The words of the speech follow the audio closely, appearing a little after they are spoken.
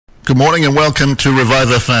Good morning and welcome to Revive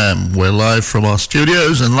FM. We're live from our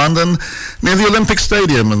studios in London, near the Olympic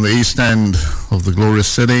Stadium in the East End of the glorious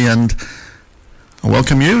city. And I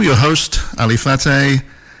welcome you, your host, Ali Fateh.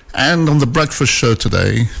 And on the breakfast show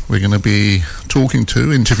today, we're going to be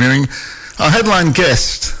interviewing our headline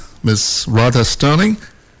guest, Ms. Radha Stirling,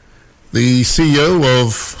 the CEO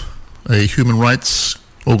of a human rights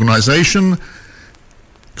organization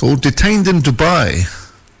called Detained in Dubai,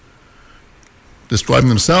 describing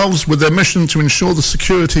themselves with their mission to ensure the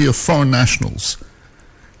security of foreign nationals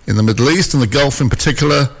in the Middle East and the Gulf in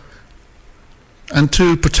particular, and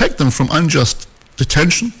to protect them from unjust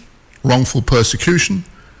detention, wrongful prosecution,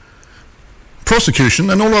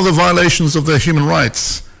 and all other violations of their human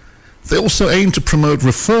rights. They also aim to promote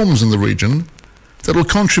reforms in the region that will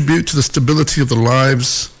contribute to the stability of the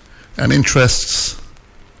lives and interests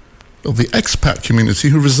of the expat community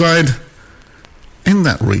who reside in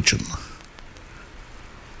that region.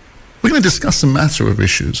 We're going to discuss a matter of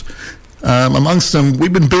issues. Amongst them,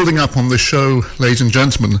 we've been building up on this show, ladies and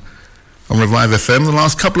gentlemen, on Revive FM the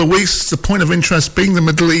last couple of weeks, the point of interest being the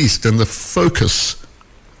Middle East and the focus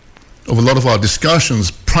of a lot of our discussions,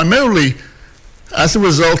 primarily as a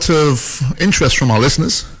result of interest from our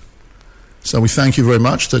listeners. So we thank you very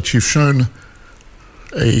much that you've shown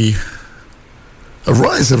a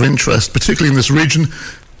rise of interest, particularly in this region.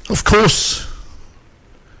 Of course,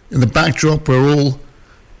 in the backdrop, we're all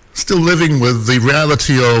still living with the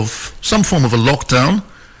reality of some form of a lockdown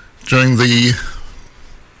during the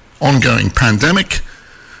ongoing pandemic.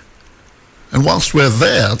 And whilst we're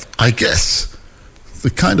there, I guess the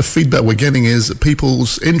kind of feedback we're getting is that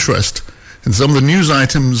people's interest in some of the news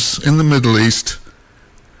items in the Middle East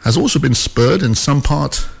has also been spurred in some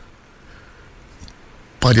part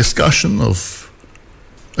by discussion of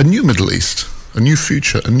a new Middle East, a new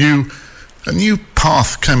future, a new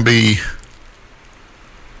path can be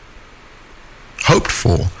hoped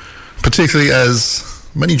for, particularly as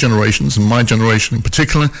many generations, and my generation in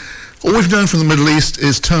particular, all we've known from the Middle East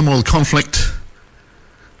is turmoil, conflict,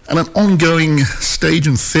 and an ongoing stage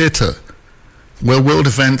and theatre where world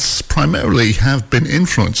events primarily have been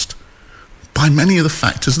influenced by many of the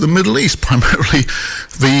factors of the Middle East, primarily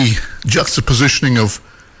the juxtapositioning of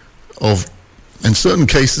in certain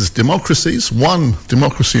cases democracies, one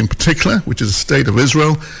democracy in particular, which is the State of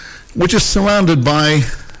Israel, which is surrounded by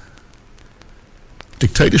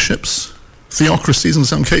dictatorships, theocracies in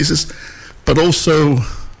some cases, but also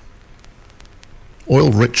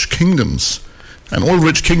oil-rich kingdoms. And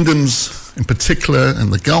oil-rich kingdoms, in particular in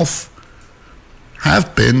the Gulf,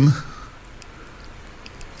 have been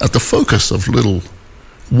at the focus of little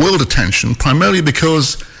world attention, primarily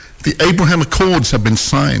because the Abraham Accords have been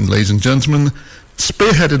signed, ladies and gentlemen,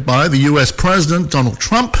 spearheaded by the US President Donald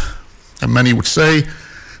Trump, and many would say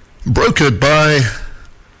brokered by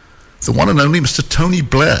the one and only Mr. Tony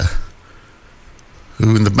Blair,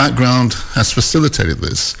 who in the background has facilitated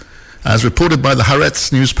this, as reported by the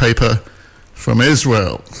Haaretz newspaper from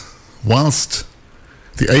Israel. Whilst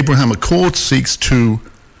the Abraham Accord seeks to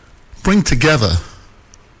bring together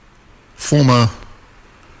former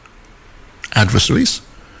adversaries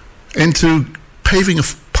into paving a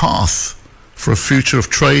path for a future of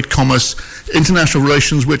trade, commerce, international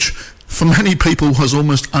relations, which for many people was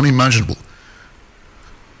almost unimaginable.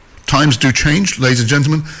 Times do change, ladies and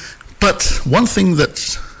gentlemen, but one thing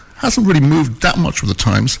that hasn't really moved that much with the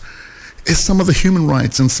times is some of the human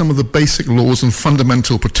rights and some of the basic laws and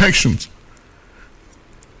fundamental protections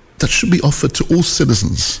that should be offered to all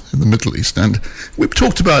citizens in the Middle East. And we've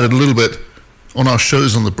talked about it a little bit on our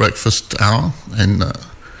shows on the breakfast hour and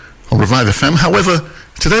on Revive FM. However,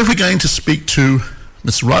 today we're going to speak to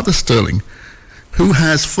Ms. Radha Stirling, who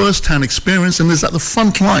has first-hand experience and is at the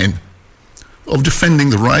front line of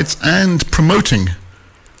defending the rights and promoting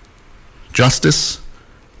justice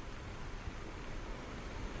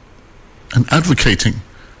and advocating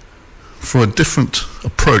for a different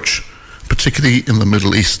approach, particularly in the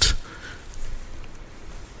Middle East.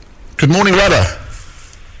 Good morning, Radha.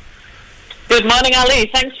 Good morning,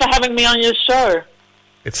 Ali. Thanks for having me on your show.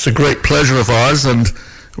 It's a great pleasure of ours, and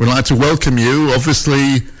we'd like to welcome you.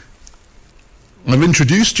 Obviously, I've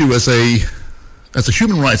introduced you as a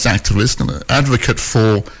human rights activist and an advocate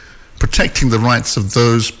for protecting the rights of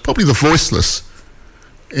those, probably the voiceless,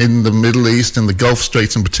 in the Middle East and the Gulf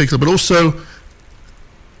states in particular, but also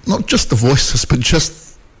not just the voiceless, but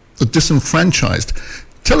just the disenfranchised.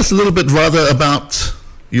 Tell us a little bit, rather, about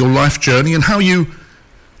your life journey and how you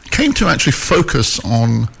came to actually focus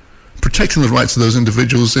on protecting the rights of those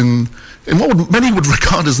individuals in what many would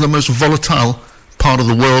regard as the most volatile part of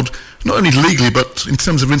the world, not only legally, but in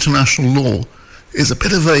terms of international law, is a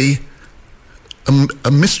bit of a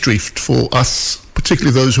a mystery for us,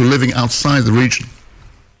 particularly those who are living outside the region.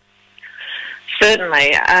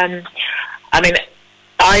 Certainly. I mean,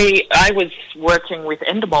 I was working with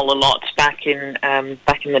Interpol a lot back in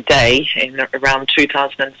the day, in around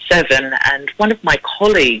 2007, and one of my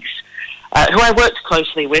colleagues, who I worked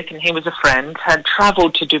closely with, and he was a friend, had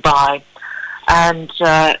travelled to Dubai, and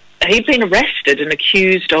he'd been arrested and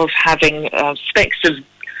accused of having specks of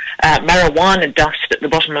marijuana dust at the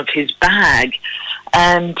bottom of his bag,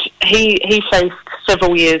 and he faced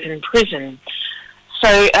several years in prison.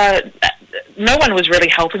 So no one was really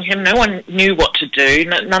helping him. No one knew what to do.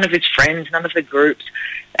 None of his friends, none of the groups.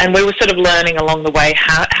 And we were sort of learning along the way,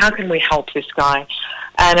 how can we help this guy?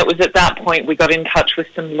 And it was at that point we got in touch with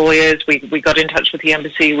some lawyers. We got in touch with the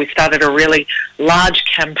embassy. We started a really large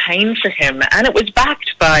campaign for him. And it was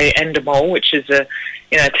backed by Endemol, which is a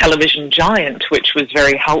television giant, which was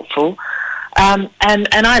very helpful. And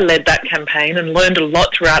I led that campaign and learned a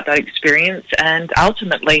lot throughout that experience, and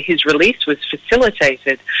ultimately his release was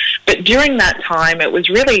facilitated. But during that time, it was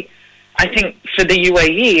really, I think, for the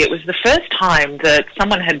UAE, it was the first time that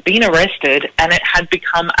someone had been arrested and it had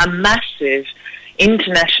become a massive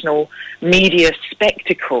international media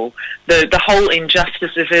spectacle. The whole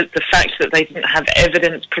injustice of it, the fact that they didn't have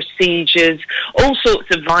evidence, procedures, all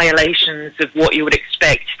sorts of violations of what you would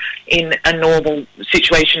expect in a normal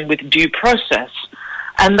situation with due process.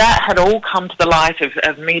 And that had all come to the light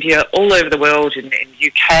of media all over the world, in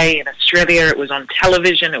UK, in Australia. It was on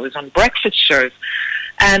television, it was on breakfast shows.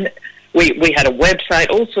 And we had a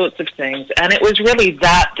website, all sorts of things. And it was really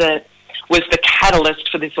that was the catalyst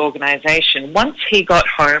for this organisation. Once he got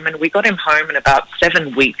home, and we got him home in about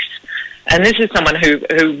 7 weeks, and this is someone who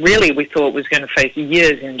really we thought was going to face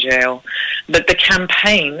years in jail, but the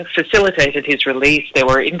campaign facilitated his release. There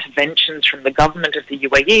were interventions from the government of the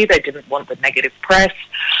UAE. They didn't want the negative press,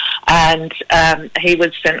 and he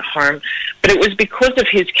was sent home. But it was because of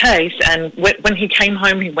his case, and when he came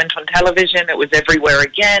home, he went on television. It was everywhere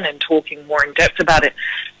again, and talking more in depth about it.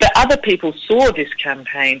 But other people saw this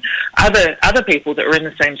campaign, other people that were in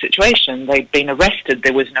the same situation. They'd been arrested.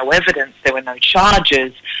 There was no evidence. There were no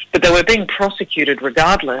charges, but they were being prosecuted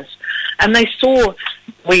regardless. And they saw,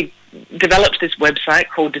 we developed this website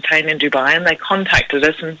called Detained in Dubai, and they contacted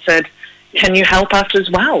us and said, can you help us as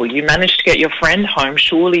well? You managed to get your friend home.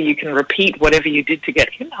 Surely you can repeat whatever you did to get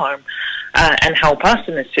him home and help us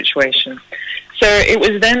in this situation. So it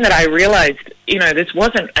was then that I realized, this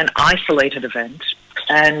wasn't an isolated event,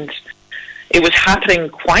 and it was happening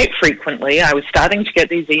quite frequently. I was starting to get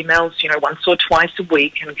these emails, once or twice a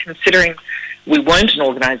week, and considering we weren't an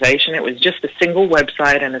organisation, it was just a single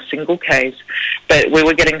website and a single case, but we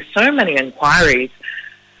were getting so many inquiries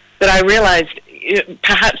that I realised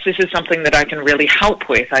perhaps this is something that I can really help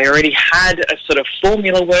with. I already had a sort of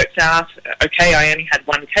formula worked out. Okay, I only had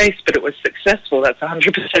one case, but it was successful. That's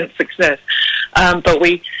 100% success. But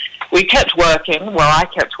we kept working. Well, I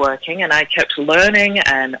kept working, and I kept learning,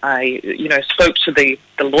 and I, spoke to the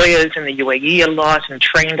lawyers in the UAE a lot and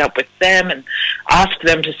trained up with them and asked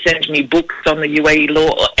them to send me books on the UAE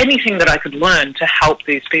law or anything that I could learn to help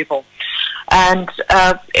these people. And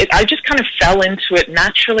I just kind of fell into it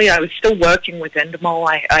naturally. I was still working with Endemol.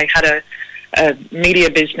 I had a media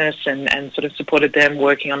business and sort of supported them,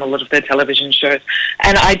 working on a lot of their television shows.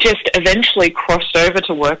 And I just eventually crossed over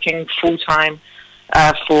to working full-time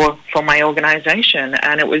for my organisation,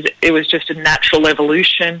 and it was just a natural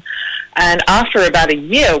evolution. And after about a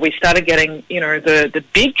year, we started getting the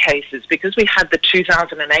big cases, because we had the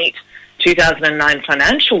 2008-2009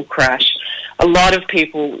 financial crash. A lot of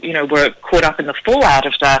people were caught up in the fallout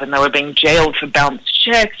of that, and they were being jailed for bounced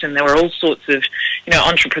checks, and there were all sorts of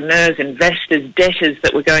entrepreneurs, investors, debtors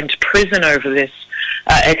that were going to prison over this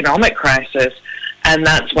economic crisis. And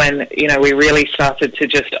that's when, we really started to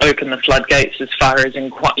just open the floodgates as far as,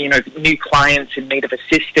 new clients in need of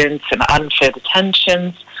assistance and unfair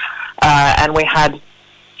detentions. And we had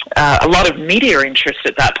a lot of media interest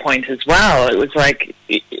at that point as well. It was like,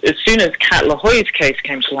 as soon as Kat Lahoy's case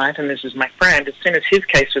came to light, and this is my friend, as soon as his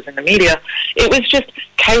case was in the media, it was just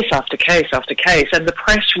case after case after case. And the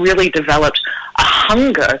press really developed a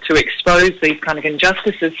hunger to expose these kind of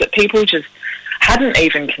injustices that people just hadn't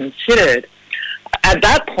even considered. At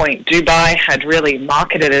that point, Dubai had really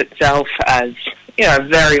marketed itself as, a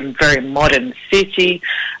very, very modern city,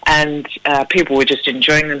 and people were just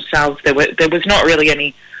enjoying themselves. There was not really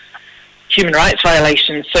any human rights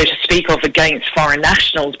violations, so to speak, of against foreign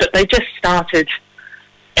nationals, but they just started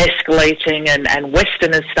escalating, and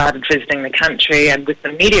Westerners started visiting the country, and with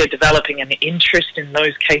the media developing an interest in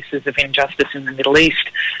those cases of injustice in the Middle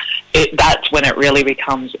East, that's when it really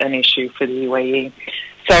becomes an issue for the UAE.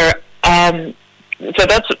 So So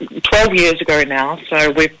that's 12 years ago now.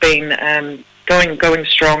 So we've been going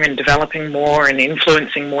strong and developing more and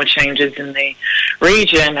influencing more changes in the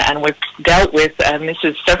region. And we've dealt with, and this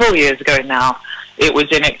is several years ago now, it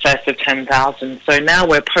was in excess of 10,000. So now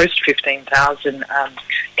we're post 15,000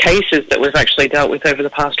 cases that we've actually dealt with over the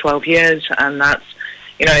past 12 years. And that's,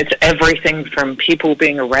 it's everything from people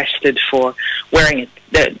being arrested for wearing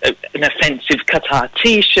an offensive Qatar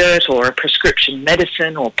T-shirt or a prescription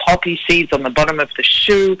medicine or poppy seeds on the bottom of the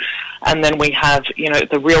shoe. And then we have,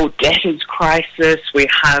 the real debtors crisis. We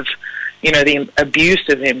have, the abuse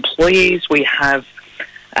of employees. We have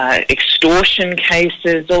extortion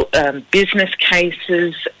cases, business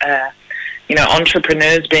cases,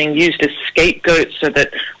 entrepreneurs being used as scapegoats so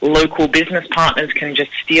that local business partners can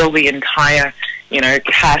just steal the entire,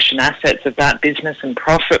 cash and assets of that business and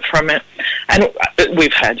profit from it. And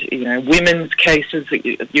we've had, women's cases.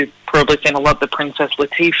 You've probably seen a lot of the Princess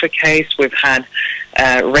Latifa case. We've had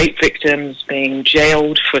rape victims being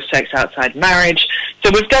jailed for sex outside marriage.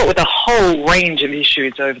 So we've dealt with a whole range of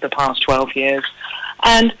issues over the past 12 years.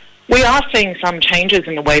 And we are seeing some changes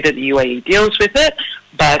in the way that the UAE deals with it,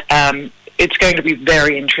 but it's going to be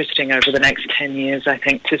very interesting over the next 10 years, I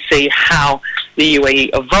think, to see how the UAE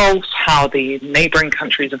evolves, how the neighbouring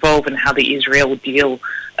countries evolve, and how the Israel deal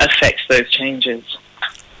affects those changes.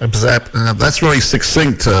 That's very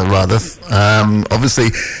succinct, Radha. Obviously,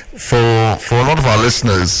 for a lot of our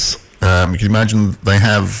listeners, you can imagine they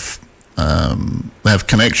have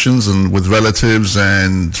connections and with relatives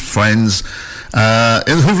and friends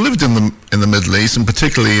who've lived in the Middle East, and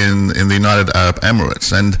particularly in the United Arab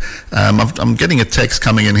Emirates. And I'm getting a text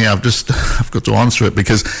coming in here. I've got to answer it,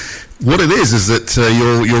 because what it is that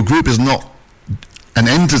your group is not an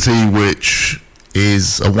entity which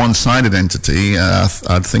is a one-sided entity. I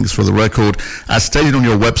think it's for the record, as stated on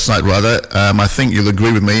your website, rather. I think you'll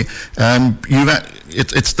agree with me.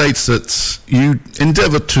 It states that you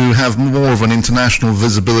endeavour to have more of an international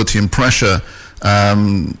visibility and pressure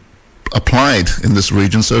applied in this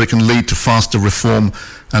region, so it can lead to faster reform,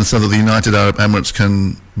 and so that the United Arab Emirates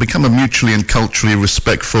can become a mutually and culturally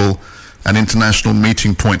respectful and international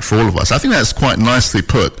meeting point for all of us. I think that's quite nicely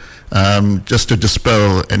put. Just to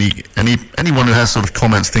dispel anyone who has sort of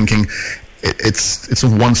comments thinking it's a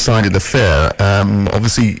one-sided affair.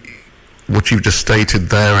 Obviously, what you've just stated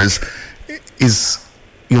there is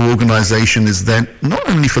your organisation is then not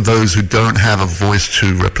only for those who don't have a voice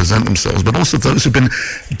to represent themselves, but also those who've been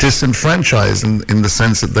disenfranchised in the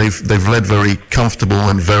sense that they've led very comfortable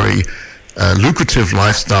and very lucrative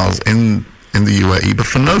lifestyles in the UAE, but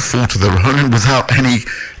for no fault of their own, without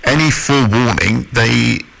any forewarning,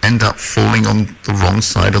 they end up falling on the wrong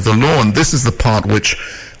side of the law. And this is the part which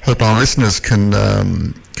I hope our listeners can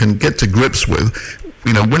get to grips with.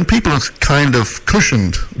 When people are kind of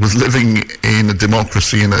cushioned with living in a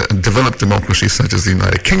democracy, in a developed democracy such as the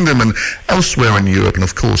United Kingdom and elsewhere in Europe, and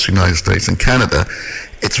of course the United States and Canada,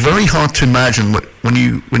 it's very hard to imagine when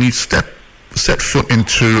you set foot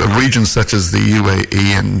into a region such as the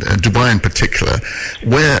UAE and Dubai in particular,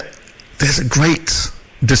 where there's a great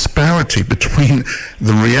disparity between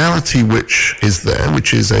the reality which is there,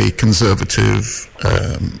 which is a conservative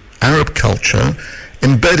Arab culture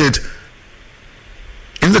embedded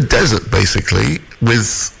in the desert, basically,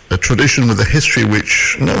 with a tradition, with a history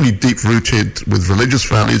which not only deep-rooted with religious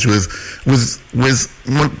values, with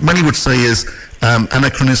what many would say is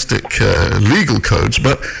anachronistic legal codes,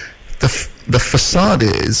 but the facade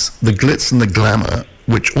is the glitz and the glamour,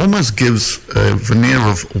 which almost gives a veneer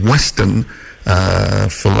of Western,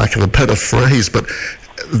 for lack of a better phrase, but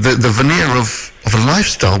the veneer of a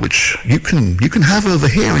lifestyle which you can have over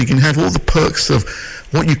here. You can have all the perks of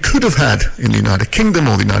what you could have had in the United Kingdom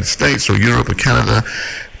or the United States or Europe or Canada,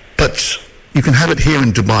 but you can have it here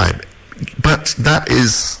in Dubai. But that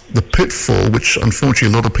is the pitfall which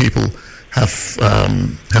unfortunately a lot of people have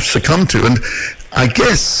succumbed to. And I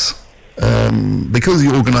guess because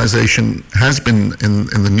the organisation has been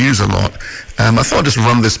in the news a lot, I thought I'd just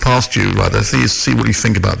run this past you, rather, see what you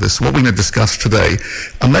think about this. What we're going to discuss today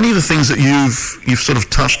are many of the things that you've sort of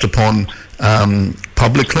touched upon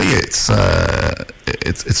publicly.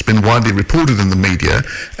 It's been widely reported in the media,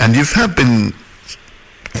 and you have been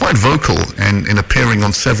quite vocal in appearing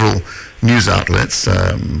on several news outlets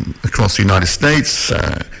across the United States.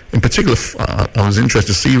 In particular, I was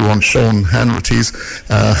interested to see you on Sean Hanratty's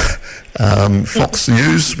Fox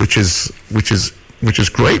News, which is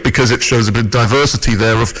great, because it shows a bit of diversity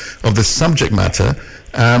there of the subject matter,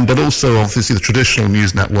 but also obviously the traditional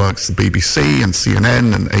news networks, the BBC and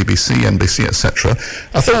CNN and ABC, NBC, etc.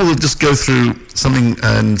 I thought we'll just go through something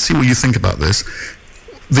and see what you think about this.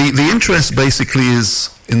 The interest basically is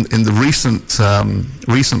in the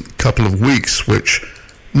recent couple of weeks, which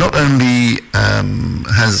not only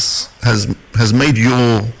has made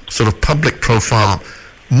your sort of public profile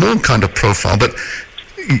more kind of profile, but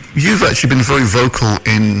you've actually been very vocal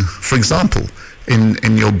in, for example,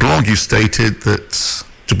 in your blog you stated that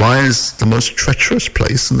Dubai is the most treacherous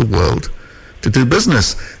place in the world to do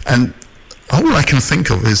business. And all I can think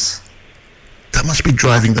of is that must be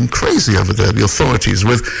driving them crazy over there, the authorities,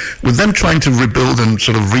 with them trying to rebuild and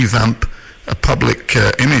sort of revamp a public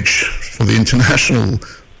image for the international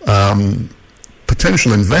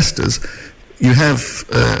potential investors. You have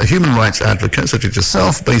a human rights advocate such as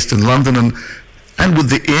yourself, based in London, and with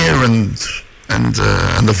the ear and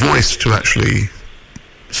the voice to actually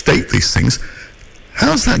state these things.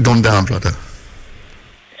 How's that gone down, Radha?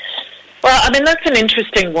 Well, I mean, that's an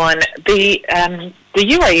interesting one. The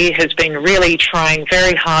UAE has been really trying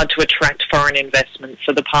very hard to attract foreign investment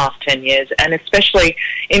for the past 10 years, and especially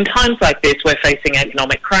in times like this, we're facing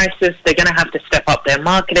economic crisis. They're going to have to step up their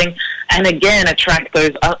marketing and again attract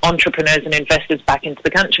those entrepreneurs and investors back into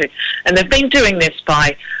the country. And they've been doing this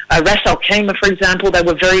by Ras Al Khaimah, for example. They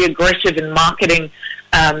were very aggressive in marketing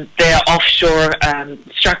their offshore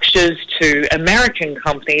structures to American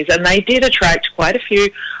companies, and they did attract quite a few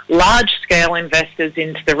large-scale investors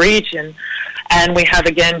into the region. And we have,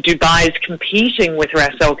 again, Dubai's competing with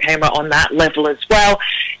Ras Al Khaimah on that level as well,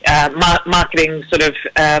 marketing sort of,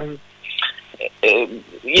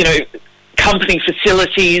 company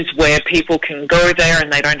facilities where people can go there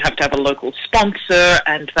and they don't have to have a local sponsor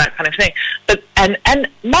and that kind of thing. But and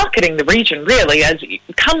marketing the region, really, as you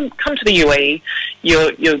come to the UAE,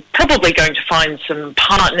 you're probably going to find some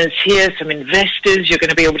partners here, some investors. You're going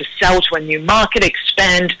to be able to sell to a new market,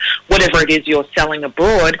 expand whatever it is you're selling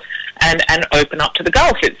abroad, and open up to the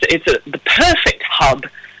Gulf. It's the perfect hub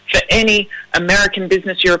for any American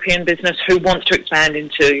business, European business who wants to expand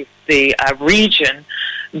into the region,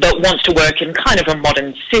 but wants to work in kind of a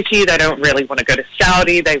modern city. They don't really want to go to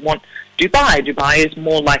Saudi. They want Dubai. Dubai is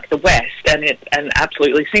more like the West, and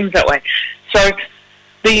absolutely seems that way. So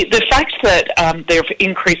the fact that they've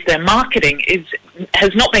increased their marketing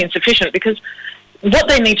has not been sufficient, because what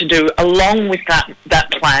they need to do along with that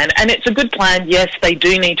plan, and it's a good plan, yes, they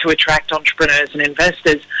do need to attract entrepreneurs and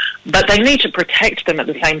investors, but they need to protect them at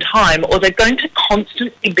the same time, or they're going to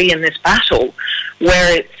constantly be in this battle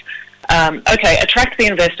where it's, okay, attract the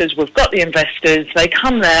investors, we've got the investors, they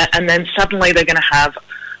come there, and then suddenly they're going to have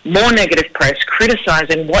more negative press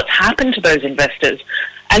criticising what's happened to those investors.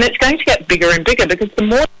 And it's going to get bigger and bigger, because the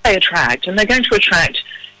more they attract, and they're going to attract,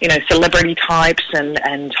 celebrity types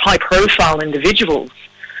and high-profile individuals.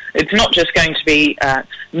 It's not just going to be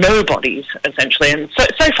nobodies, essentially. And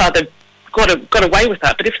so far they've got away with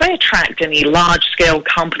that. But if they attract any large-scale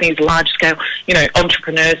companies, large-scale,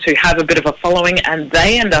 entrepreneurs who have a bit of a following, and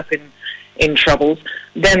they end up in troubles,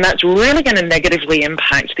 then that's really going to negatively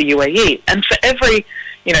impact the UAE. And for every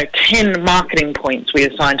 10 marketing points we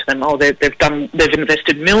assign to them, they've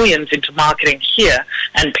invested millions into marketing here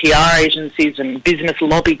and PR agencies and business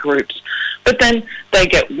lobby groups. But then they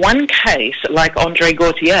get one case like Andre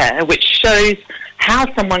Gautier, which shows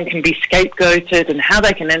how someone can be scapegoated and how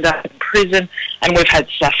they can end up in prison. And we've had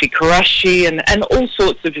Safi Qureshi and all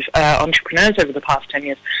sorts of entrepreneurs over the past 10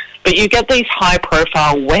 years. But you get these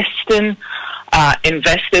high-profile Western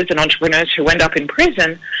investors and entrepreneurs who end up in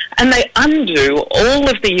prison, and they undo all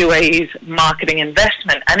of the UAE's marketing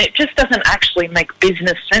investment, and it just doesn't actually make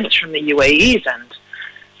business sense from the UAE's end.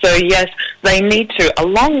 So yes, they need to,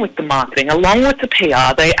 along with the marketing, along with the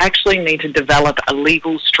PR, they actually need to develop a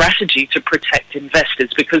legal strategy to protect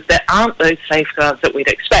investors, because there aren't those safeguards that we'd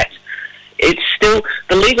expect. It's still,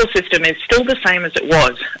 the legal system is still the same as it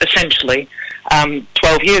was, essentially,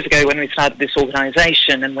 12 years ago when we started this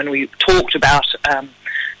organisation and when we talked about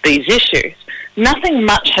these issues. Nothing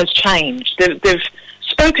much has changed. They've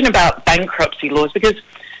spoken about bankruptcy laws, because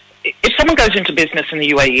if someone goes into business in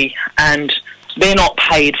the UAE and they're not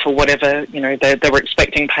paid for whatever, they were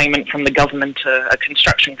expecting payment from the government, a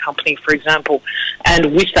construction company, for example,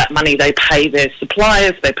 and with that money they pay their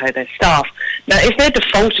suppliers, they pay their staff. Now, if they're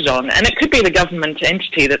defaulted on, and it could be the government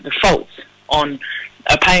entity that defaults on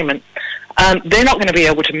a payment, they're not going to be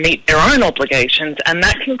able to meet their own obligations, and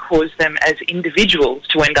that can cause them as individuals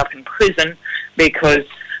to end up in prison, because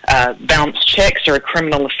bounce checks are a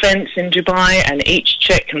criminal offence in Dubai, and each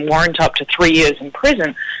check can warrant up to 3 years in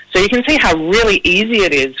prison. So you can see how really easy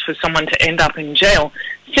it is for someone to end up in jail,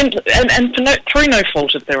 simply, and through no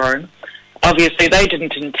fault of their own. Obviously, they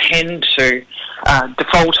didn't intend to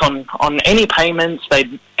default on any payments.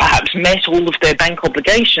 They perhaps met all of their bank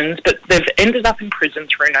obligations, but they've ended up in prison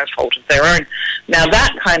through no fault of their own. Now,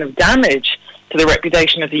 that kind of damage to the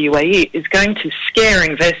reputation of the UAE is going to scare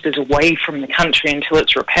investors away from the country until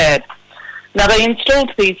it's repaired. Now, they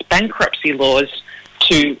installed these bankruptcy laws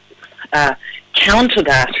to counter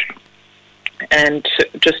that, and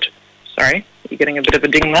sorry, you're getting a bit of a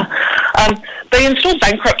ding there. They installed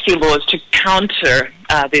bankruptcy laws to counter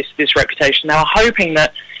this reputation. They were hoping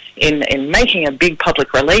that in making a big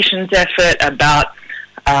public relations effort about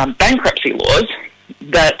bankruptcy laws,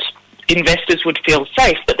 that investors would feel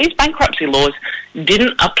safe. But these bankruptcy laws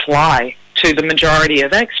didn't apply to the majority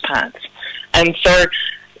of expats. And so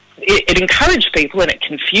it encouraged people and it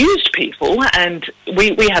confused people, and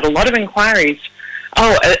we had a lot of inquiries.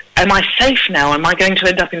 Oh, am I safe now? Am I going to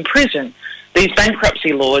end up in prison? These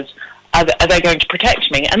bankruptcy laws, are they going to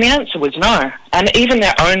protect me? And the answer was no. And even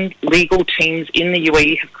their own legal teams in the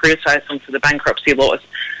UAE have criticised them for the bankruptcy laws.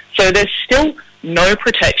 So there's still no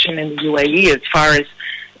protection in the UAE as far as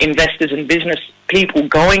investors and business people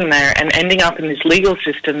going there and ending up in this legal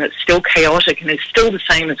system that's still chaotic and is still the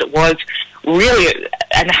same as it was really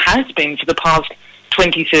and has been for the past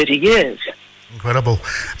 20, 30 years. Incredible.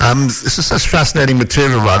 This is such fascinating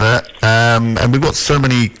material, Radha, and we've got so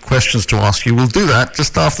many questions to ask you. We'll do that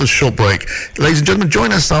just after the short break. Ladies and gentlemen,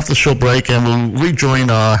 join us after the short break and we'll rejoin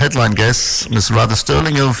our headline guest, Ms. Radha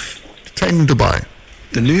Stirling of Detained Dubai.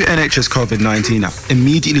 The new NHS COVID-19 app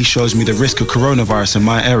immediately shows me the risk of coronavirus in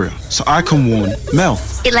my area, so I can warn Mel.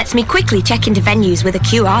 It lets me quickly check into venues with a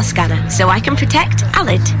QR scanner, so I can protect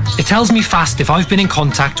Alid. It tells me fast if I've been in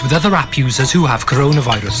contact with other app users who have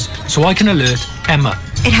coronavirus, so I can alert Emma.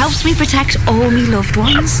 It helps me protect all my loved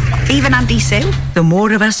ones, even Auntie Sue. The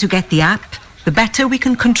more of us who get the app, the better we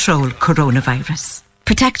can control coronavirus.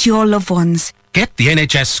 Protect your loved ones. Get the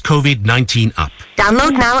NHS COVID-19 app.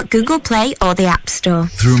 Download now at Google Play or the App Store.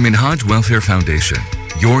 Through Minhaj Welfare Foundation,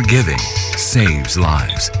 your giving saves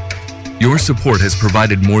lives. Your support has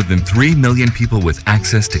provided more than 3 million people with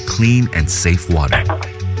access to clean and safe water.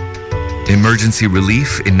 Emergency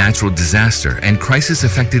relief in natural disaster and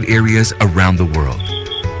crisis-affected areas around the world.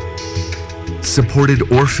 Supported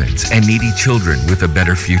orphans and needy children with a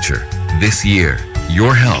better future. This year,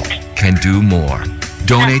 your help can do more.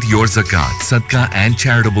 Donate your zakat, sadaqah and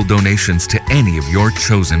charitable donations to any of your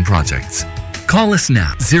chosen projects. Call us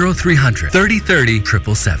now 0300 30 30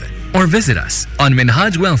 777 or visit us on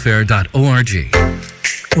minhajwelfare.org.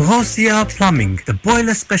 Rosia Plumbing, the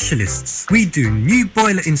boiler specialists. We do new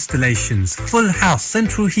boiler installations, full house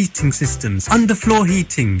central heating systems, underfloor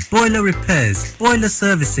heating, boiler repairs, boiler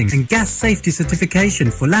servicing and gas safety certification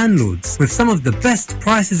for landlords. With some of the best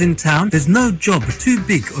prices in town, there's no job too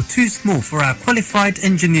big or too small for our qualified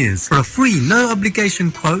engineers. For a free, no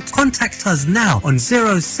obligation quote, contact us now on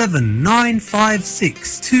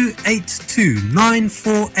 07956 282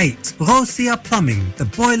 948. Rosia Plumbing, the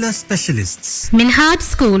boiler specialists. Minhaj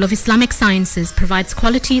School of Islamic Sciences provides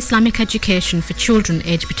quality Islamic education for children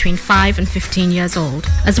aged between 5 and 15 years old.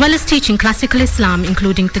 As well as teaching classical Islam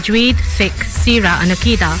including Tajweed, Fiqh, Seerah and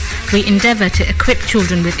Aqidah, we endeavour to equip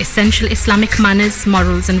children with essential Islamic manners,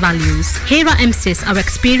 morals and values. Here at MSIS, our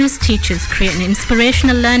experienced teachers create an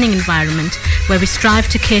inspirational learning environment where we strive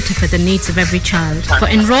to cater for the needs of every child. For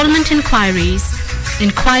enrolment inquiries,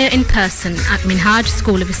 inquire in person at Minhaj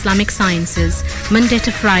School of Islamic Sciences, Monday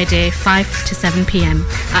to Friday, 5 to 7 p.m.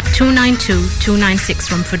 at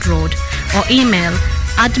 292-296 Rumford Road, or email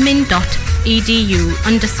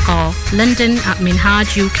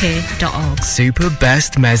admin.edu_London@minhajuk.org. Super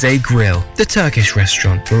Best Meze Grill, the Turkish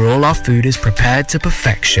restaurant where all our food is prepared to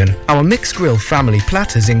perfection. Our mixed grill family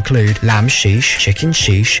platters include lamb shish,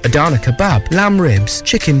 Adana kebab, lamb ribs,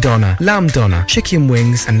 chicken doner, chicken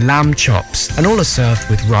wings and lamb chops, and all are served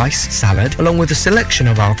with rice, salad, along with a selection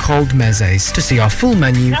of our cold mezes. To see our full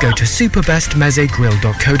menu, go to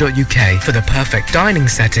superbestmezegrill.co.uk. For the perfect dining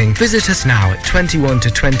setting, visit us now at 21 to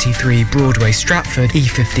 23 Broadway, Stratford,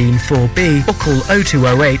 E15 4B, or call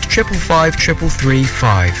 0208 555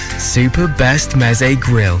 3335. Super Best Meze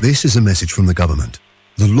Grill. This is a message from the government.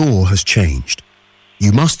 The law has changed.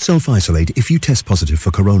 You must self-isolate if you test positive for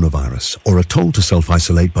coronavirus or are told to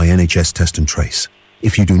self-isolate by NHS Test and Trace.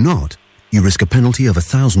 If you do not, you risk a penalty of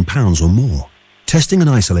 £1,000 or more. Testing and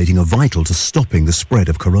isolating are vital to stopping the spread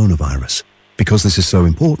of coronavirus. Because this is so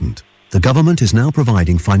important, the government is now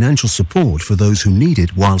providing financial support for those who need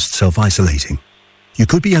it whilst self-isolating. You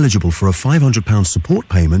could be eligible for a £500 support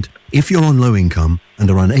payment if you're on low income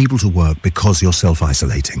and are unable to work because you're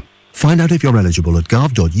self-isolating. Find out if you're eligible at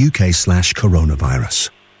gov.uk/coronavirus.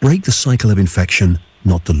 Break the cycle of infection,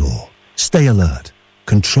 not the law. Stay alert.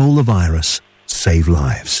 Control the virus. Save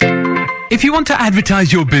lives. If you want to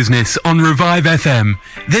advertise your business on Revive FM,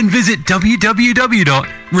 then visit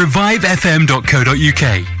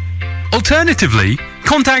www.revivefm.co.uk. Alternatively,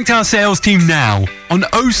 contact our sales team now on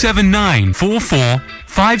 079 44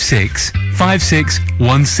 56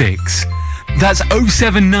 5616. That's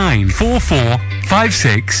 079 44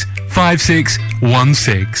 56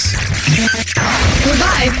 5616.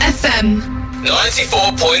 Revive FM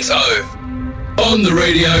 94.0. On the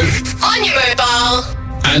radio, on your mobile,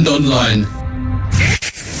 and online.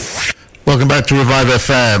 Welcome back to Revive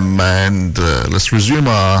FM, and let's resume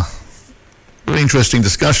our very interesting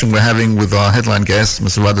discussion we're having with our headline guest,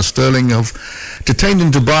 Mr. Radha Stirling, of Detained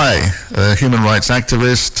in Dubai, a human rights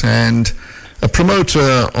activist and a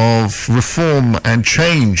promoter of reform and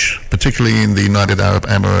change, particularly in the United Arab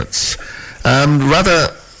Emirates.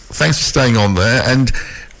 Radha, thanks for staying on there. And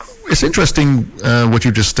it's interesting what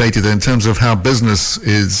you just stated in terms of how business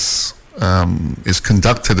is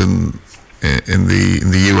conducted in the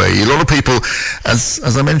UAE. A lot of people, as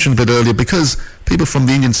I mentioned a bit earlier, because people from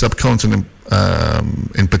the Indian subcontinent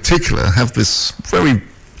in particular have this very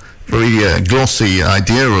glossy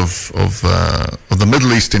idea of the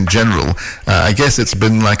Middle East in general. I guess it's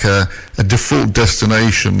been like a default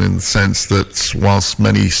destination in the sense that whilst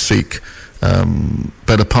many seek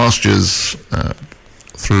better pastures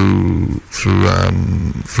through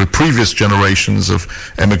previous generations of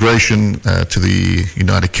emigration to the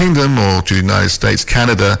United Kingdom or to the United States,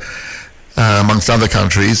 Canada, amongst other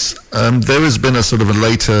countries, there has been a sort of a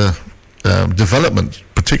later development,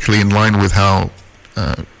 particularly in line with how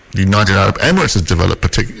the United Arab Emirates has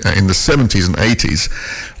developed in the 70s and 80s,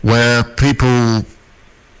 where people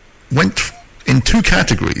went in two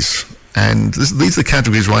categories, and these are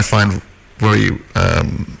categories where I find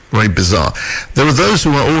very bizarre. There are those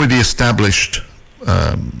who are already established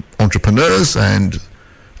entrepreneurs and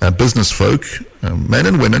business folk, men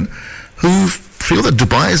and women, who feel that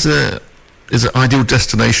Dubai is an ideal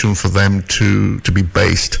destination for them to be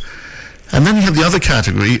based. And then you have the other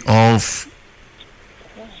category of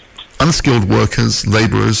unskilled workers,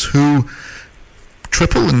 labourers, who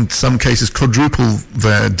triple, in some cases quadruple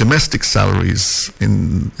their domestic salaries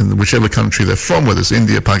in whichever country they're from, whether it's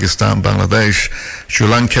India, Pakistan, Bangladesh, Sri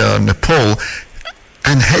Lanka, Nepal,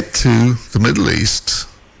 and head to the Middle East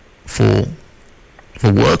for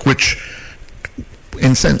work, which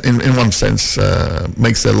in one sense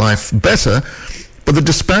makes their life better. But the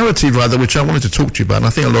disparity, rather, which I wanted to talk to you about, and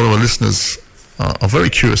I think a lot of our listeners are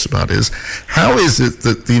very curious about, is how is it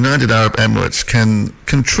that the United Arab Emirates can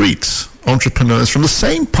treat entrepreneurs from the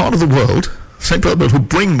same part of the world, who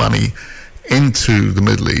bring money into the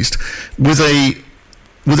Middle East with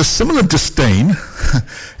a similar disdain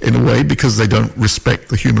in a way, because they don't respect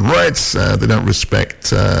the human rights, they don't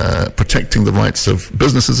respect protecting the rights of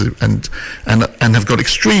businesses, and have got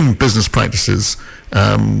extreme business practices,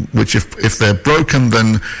 which if they're broken,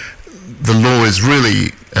 then the law is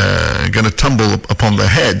really going to tumble upon their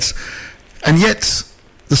heads. And yet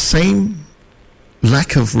the same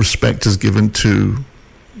lack of respect is given to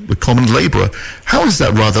the common labourer. How is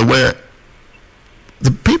that, rather, where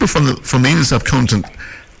the people from the Indian subcontinent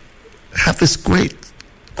have this great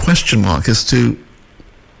question mark as to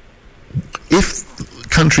if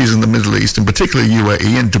countries in the Middle East, in particular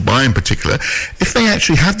UAE and Dubai in particular, if they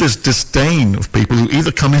actually have this disdain of people who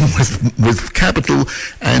either come in with capital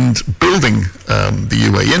and building the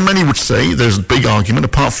UAE, and many would say there's a big argument,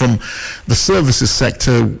 apart from the services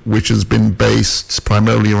sector, which has been based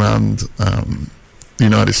primarily around the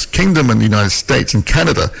United Kingdom and the United States and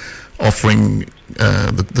Canada, offering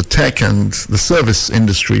the tech and the service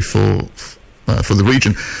industry for the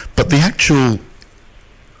region, but the actual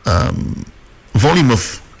volume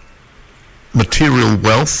of material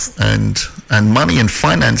wealth and money and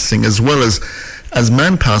financing, as well as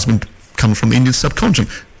manpower, has been come from the Indian subcontinent.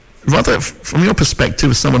 Rather, from your perspective,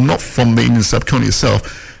 as someone not from the Indian subcontinent itself,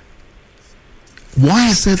 why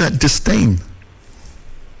is there that disdain?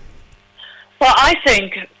 Well,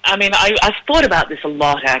 I've thought about this a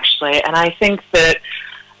lot, actually, and I think that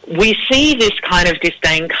we see this kind of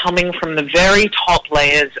disdain coming from the very top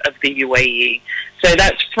layers of the UAE. So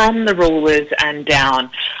that's from the rulers and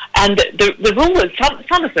down. And the rulers,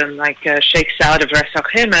 some of them, like Sheikh Saud of Ras Al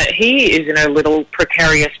Khaimah, he is in a little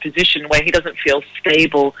precarious position where he doesn't feel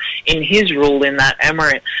stable in his rule in that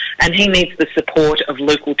emirate. And he needs the support of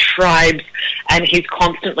local tribes, and he's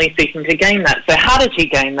constantly seeking to gain that. So how does he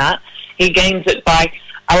gain that? He gains it by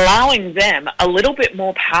allowing them a little bit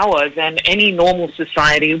more power than any normal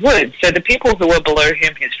society would. So the people who are below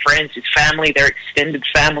him, his friends, his family, their extended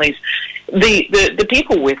families, the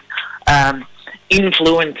people with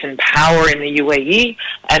influence and power in the UAE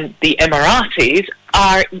and the Emiratis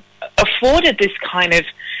are afforded this kind of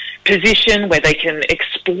position where they can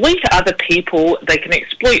exploit other people, they can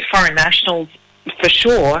exploit foreign nationals for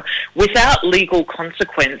sure, without legal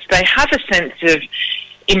consequence. They have a sense of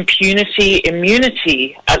immunity,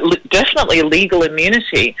 definitely legal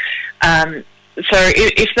immunity. So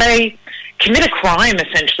if they commit a crime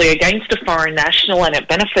essentially against a foreign national and it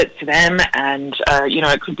benefits them, and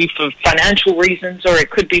it could be for financial reasons or it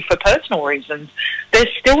could be for personal reasons, they're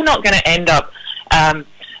still not going to end up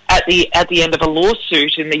at the end of a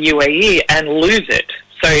lawsuit in the UAE and lose it.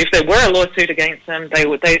 So if there were a lawsuit against them,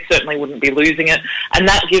 they certainly wouldn't be losing it, and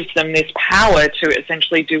that gives them this power to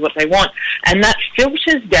essentially do what they want, and that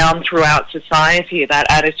filters down throughout society, that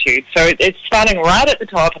attitude. So it's starting right at the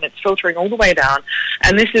top and it's filtering all the way down,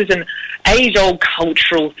 and this is an age-old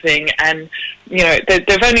cultural thing, and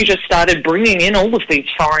they've only just started bringing in all of these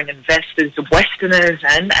foreign investors, the Westerners,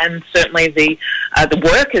 and certainly the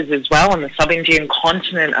workers as well on the sub-Indian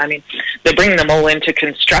continent. I mean, they're bringing them all in to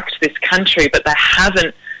construct this country, but they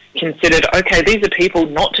haven't considered, okay, these are people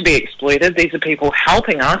not to be exploited, these are people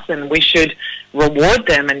helping us, and we should reward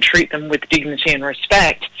them and treat them with dignity and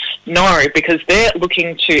respect. No, because they're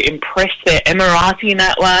looking to impress their Emirati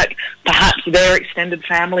network, perhaps their extended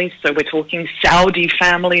families, so we're talking Saudi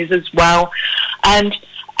families as well, and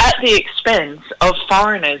at the expense of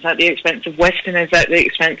foreigners, at the expense of Westerners, at the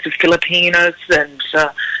expense of Filipinos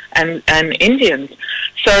and Indians.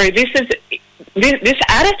 So this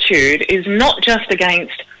attitude is not just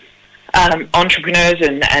against entrepreneurs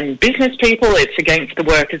and business people, it's against the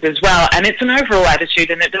workers as well, and it's an overall attitude,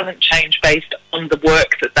 and it doesn't change based on the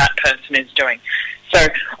work that person is doing. So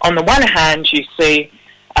on the one hand, you see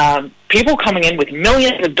people coming in with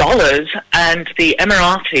millions of dollars, and the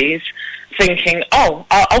Emiratis thinking, oh,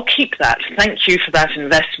 I'll keep that, thank you for that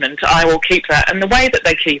investment, I will keep that. And the way that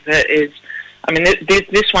they keep it is, I mean,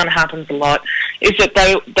 this one happens a lot, is that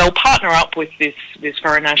they'll partner up with this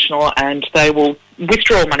foreign national and they will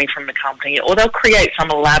withdraw money from the company, or they'll create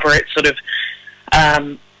some elaborate sort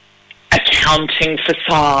of accounting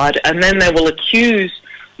facade, and then they will accuse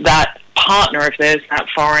that partner of theirs, that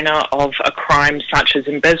foreigner, of a crime such as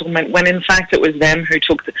embezzlement, when in fact it was them who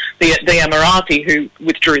took the Emirati who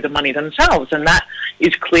withdrew the money themselves, and that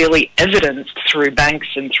is clearly evidenced through banks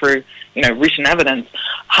and through written evidence.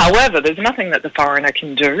 However, there's nothing that the foreigner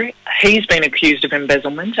can do. He's been accused of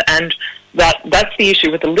embezzlement, and that's the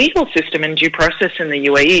issue with the legal system and due process in the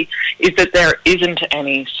UAE, is that there isn't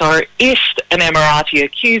any. So if an Emirati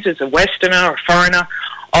accuses a Westerner or a foreigner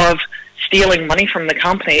of stealing money from the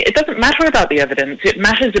company, it doesn't matter about the evidence. It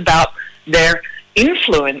matters about their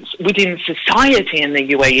influence within society in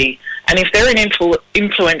the UAE. And if they're an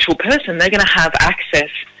influential person, they're going to have access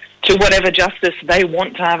to whatever justice they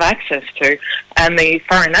want to have access to. And the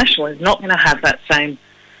foreign national is not going to have that same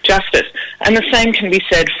justice. And the same can be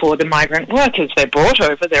said for the migrant workers. They're brought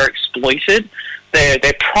over, they're exploited,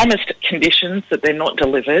 they're promised conditions that they're not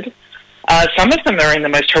delivered. Some of them are in the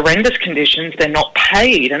most horrendous conditions. They're not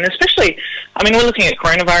paid, and especially, I mean, we're looking at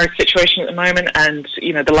coronavirus situation at the moment, and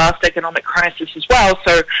the last economic crisis as well.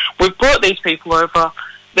 So we've brought these people over.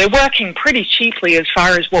 They're working pretty cheaply as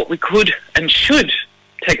far as what we could and should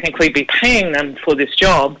technically be paying them for this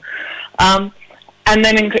job. And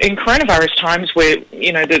then in coronavirus times, where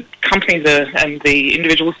the companies and the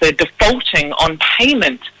individuals, they're defaulting on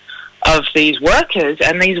payment of these workers,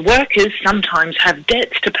 and these workers sometimes have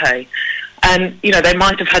debts to pay. And, they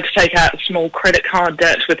might have had to take out a small credit card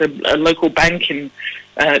debt with a local bank in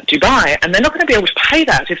Dubai, and they're not going to be able to pay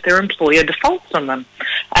that if their employer defaults on them.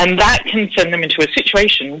 And that can send them into a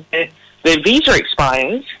situation where their visa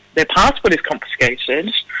expires, their passport is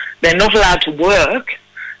confiscated, they're not allowed to work,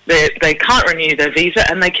 they can't renew their visa,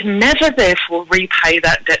 and they can never, therefore, repay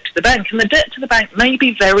that debt to the bank. And the debt to the bank may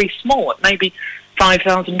be very small. It may be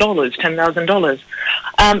 $5,000,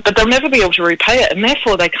 $10,000, but they'll never be able to repay it, and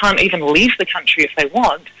therefore they can't even leave the country if they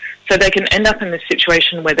want. So they can end up in this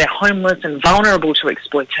situation where they're homeless and vulnerable to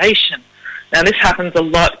exploitation. Now, this happens a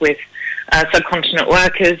lot with subcontinent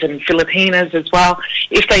workers and Filipinos as well.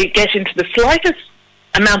 If they get into the slightest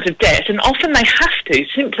amount of debt, and often they have to,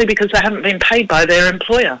 simply because they haven't been paid by their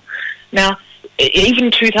employer. Now,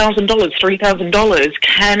 even $2,000, $3,000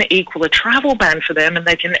 can equal a travel ban for them, and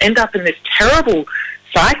they can end up in this terrible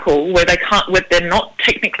cycle where they're not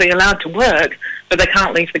technically allowed to work, but they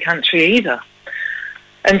can't leave the country either.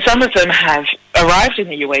 And some of them have arrived in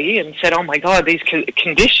the UAE and said, oh my God, these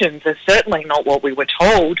conditions are certainly not what we were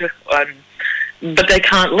told, but they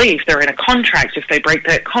can't leave. They're in a contract. If they break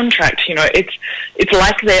that contract, it's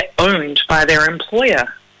like they're owned by their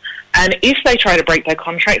employer. And if they try to break their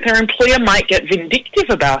contract, their employer might get vindictive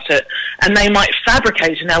about it, and they might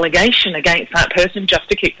fabricate an allegation against that person just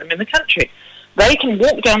to keep them in the country. They can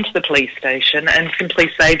walk down to the police station and simply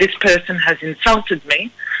say, this person has insulted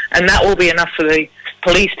me, and that will be enough for the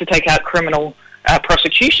police to take out criminal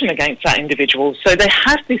prosecution against that individual. So they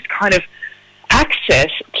have this kind of access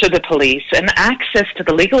to the police and access to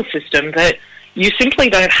the legal system that you simply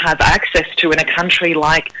don't have access to in a country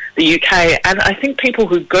like the UK. And I think people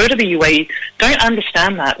who go to the UAE don't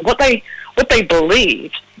understand that. What they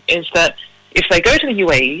believe is that if they go to the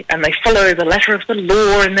UAE and they follow the letter of the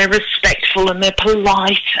law and they're respectful and they're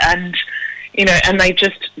polite and, you know, and they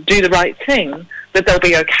just do the right thing, that they'll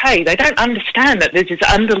be okay. They don't understand that there's this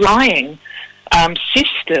underlying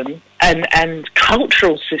system and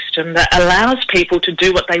cultural system that allows people to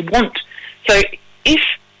do what they want. So if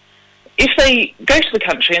they go to the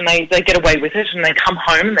country and they get away with it and they come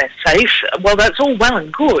home and they're safe, well, that's all well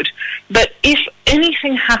and good. But if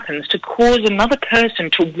anything happens to cause another person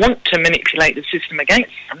to want to manipulate the system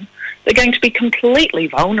against them, they're going to be completely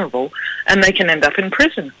vulnerable and they can end up in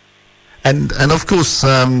prison. And of course,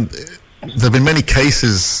 there have been many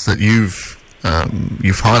cases that you've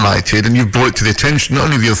highlighted and you've brought to the attention, not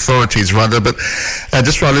only the authorities, rather, but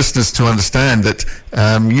just for our listeners to understand that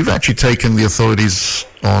you've actually taken the authorities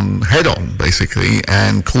on head-on, basically,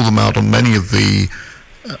 and called them out on many of the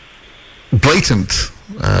blatant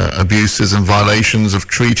abuses and violations of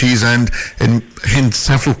treaties, and in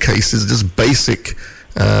several cases, just basic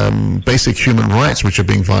human rights which are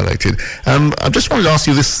being violated. I just wanted to ask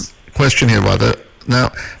you this question here, Radha.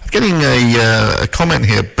 Now, I'm getting a comment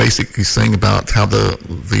here basically saying about how the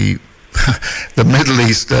Middle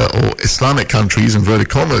East or Islamic countries, inverted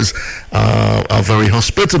commas, are very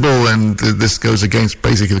hospitable, and this goes against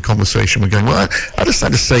basically the conversation we're going. Well, I just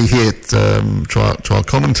had to say here to our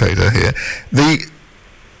commentator here,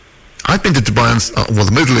 I've been to Dubai,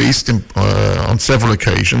 the Middle East on several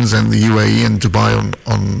occasions, and the UAE and Dubai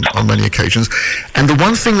on many occasions, and the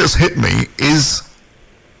one thing that's hit me is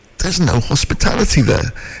there's no hospitality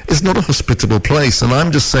there. It's not a hospitable place, and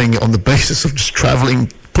I'm just saying it on the basis of just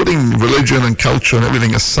traveling, putting religion and culture and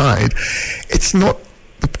everything aside. It's not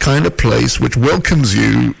the kind of place which welcomes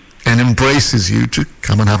you and embraces you to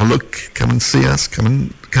come and have a look, come and see us,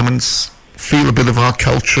 come and feel a bit of our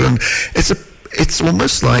culture. And it's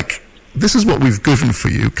almost like, this is what we've given for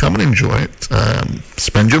you. Come and enjoy it.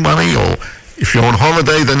 Spend your money, or if you're on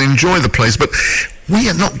holiday, then enjoy the place. But we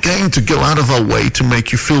are not going to go out of our way to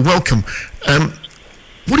make you feel welcome.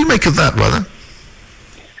 What do you make of that, Radha?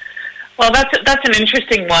 Well, that's an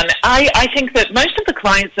interesting one. I think that most of the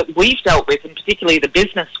clients that we've dealt with, and particularly the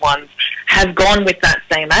business ones, have gone with that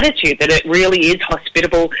same attitude, that it really is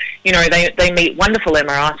hospitable. You know, they meet wonderful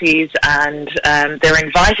Emiratis, and they're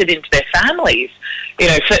invited into their families. You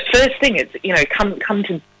know, first thing is, you know, come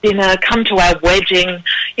to dinner, come to our wedding.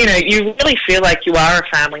 You know, you really feel like you are a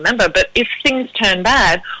family member. But if things turn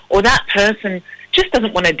bad, or that person just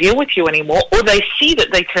doesn't want to deal with you anymore, or they see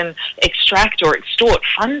that they can extract or extort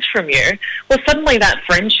funds from you, well, suddenly that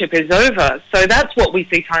friendship is over. So that's what we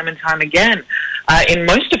see time and time again in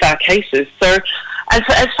most of our cases. So as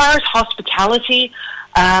far as hospitality,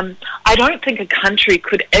 I don't think a country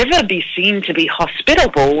could ever be seen to be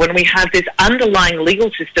hospitable when we have this underlying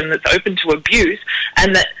legal system that's open to abuse,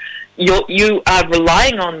 and that you are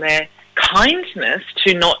relying on their kindness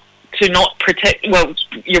to not protect. Well,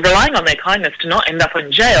 you're relying on their kindness to not end up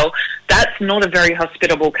in jail. That's not a very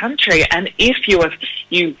hospitable country. And if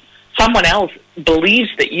someone else believes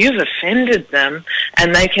that you've offended them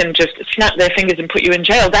and they can just snap their fingers and put you in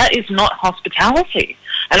jail, that is not hospitality.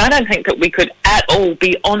 And I don't think that we could at all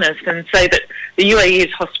be honest and say that the UAE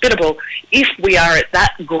is hospitable if we are at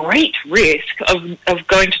that great risk of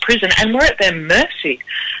going to prison, and we're at their mercy.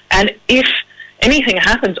 And if anything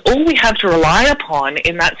happens, all we have to rely upon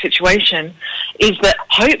in that situation is that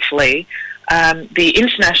hopefully the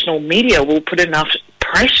international media will put enough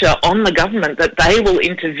pressure on the government that they will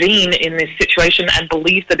intervene in this situation and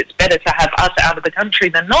believe that it's better to have us out of the country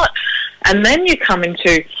than not. And then you come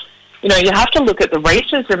into, you know, you have to look at the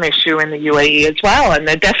racism issue in the UAE as well, and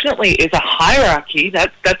there definitely is a hierarchy.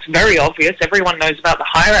 That's very obvious. Everyone knows about the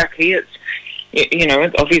hierarchy. It's, you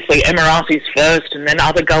know, obviously Emiratis first, and then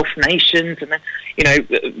other Gulf nations, and then, you know,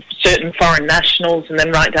 certain foreign nationals, and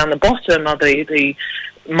then right down the bottom are the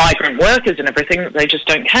migrant workers and everything that they just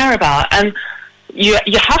don't care about. And you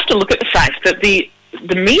have to look at the fact that the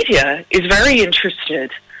media is very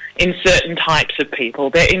interested in certain types of people.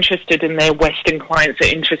 They're interested in their Western clients.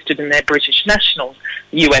 They're interested in their British nationals,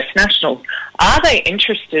 US nationals. Are they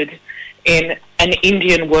interested in an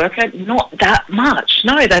Indian worker? Not that much.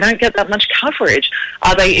 No, they don't get that much coverage.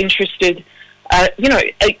 Are they interested, you know,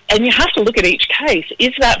 and you have to look at each case.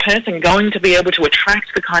 Is that person going to be able to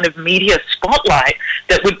attract the kind of media spotlight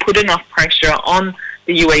that would put enough pressure on the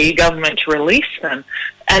the UAE government to release them.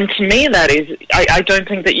 And to me, that is, I don't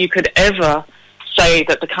think that you could ever say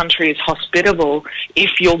that the country is hospitable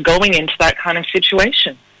if you're going into that kind of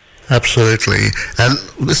situation. Absolutely. And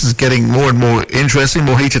this is getting more and more interesting,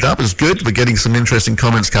 more heated up. It's good. We're getting some interesting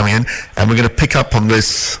comments coming in, and we're going to pick up on this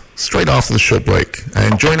straight after the short break. And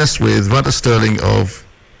join us with Radha Stirling of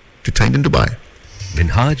Detained in Dubai.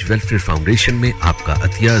 Minhaj welfare foundation में आपका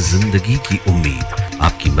अतिया जिंदगी की उम्मीद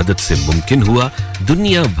आपकी मदद से मुमकिन हुआ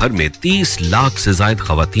दुनिया भर में 30 लाख से ज्यादा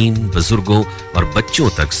खवातीन बुजुर्गों और बच्चों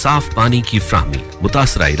तक साफ पानी की फ्राहमी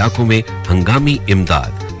मुतासरा इलाकों में हंगामी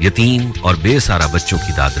इमदाद यतीम और बेसहारा बच्चों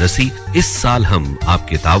की दादरसी इस साल हम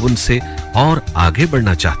आपके ताउन से और आगे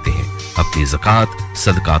बढ़ना चाहते हैं अपनी ज़कात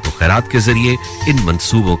सदकात और खैरात के जरिए इन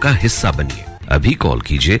मंसूबों का हिस्सा बनिए अभी कॉल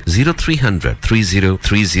कीजिए 0300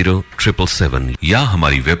 3030 777 या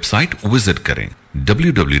हमारी वेबसाइट विजिट करें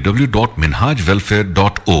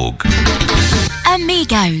www.minhajwelfare.org.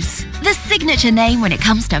 Amigos, the signature name when it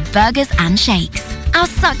comes to burgers and shakes. Our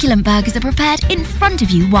succulent burgers are prepared in front of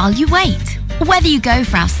you while you wait. Whether you go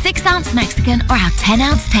for our 6-ounce Mexican or our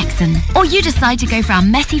 10-ounce Texan, or you decide to go for our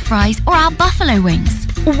messy fries or our buffalo wings,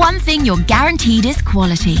 one thing you're guaranteed is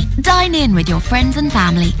quality. Dine in with your friends and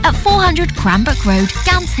family at 400 Cranbrook Road,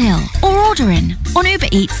 Gants Hill, or order in on Uber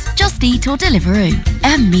Eats, Just Eat or Deliveroo.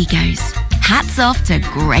 Amigos, hats off to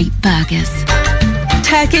great burgers.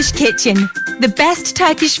 Turkish Kitchen. The best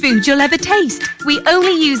Turkish food you'll ever taste. We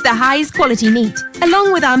only use the highest quality meat.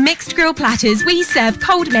 Along with our mixed grill platters, we serve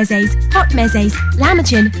cold mezes, hot mezes,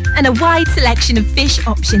 lahmacun, and a wide selection of fish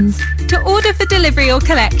options. To order for delivery or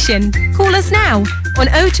collection, call us now on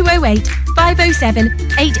 0208 507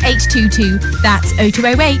 8822. That's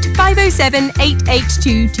 0208 507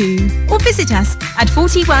 8822. Or visit us at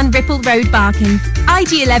 41 Ripple Road, Barking,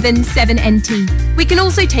 IG11 7NT. We can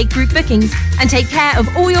also take group bookings and take care of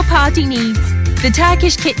all your party needs. The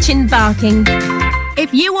Turkish Kitchen, Barking.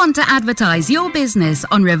 If you want to advertise your business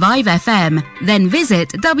on Revive FM, then visit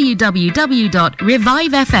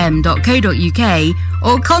www.revivefm.co.uk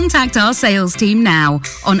or contact our sales team now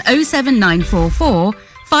on 07944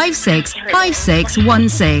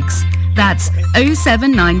 565616. That's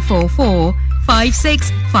 07944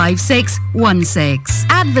 565616.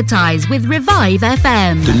 Advertise with Revive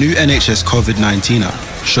FM. The new NHS COVID-19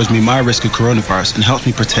 app shows me my risk of coronavirus and helps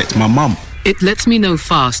me protect my mum. It lets me know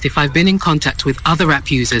fast if I've been in contact with other app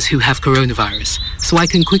users who have coronavirus, so I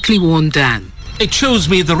can quickly warn Dan. It shows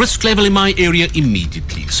me the risk level in my area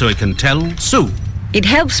immediately, so I can tell Sue. It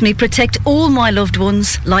helps me protect all my loved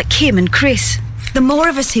ones, like Kim and Chris. The more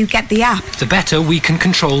of us who get the app, the better we can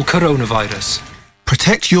control coronavirus.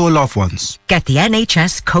 Protect your loved ones. Get the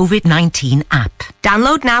NHS COVID-19 app.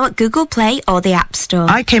 Download now at Google Play or the App Store.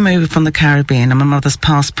 I came over from the Caribbean on my mother's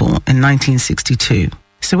passport in 1962.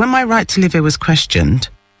 So when my right to live here was questioned,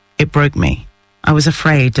 it broke me. I was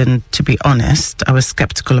afraid, and to be honest, I was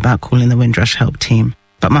sceptical about calling the Windrush Help Team.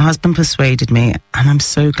 But my husband persuaded me, and I'm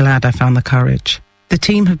so glad I found the courage. The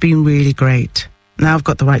team have been really great. Now I've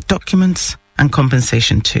got the right documents and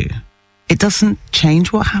compensation too. It doesn't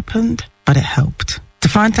change what happened, but it helped. To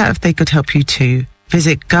find out if they could help you too,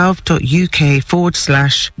 visit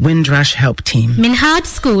gov.uk/Windrush Help Team. Minhaj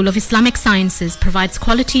School of Islamic Sciences provides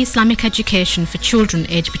quality Islamic education for children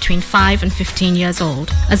aged between 5 and 15 years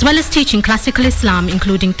old. As well as teaching classical Islam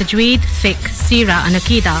including tajweed, fiqh, seerah and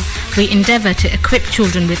aqidah, we endeavour to equip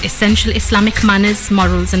children with essential Islamic manners,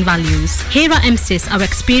 morals and values. Here at MSIS, our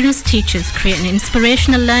experienced teachers create an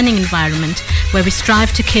inspirational learning environment where we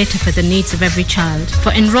strive to cater for the needs of every child.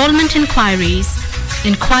 For enrolment inquiries,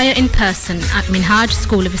 inquire in person at Minhaj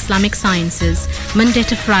School of Islamic Sciences, Monday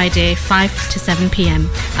to Friday, 5 to 7 p.m.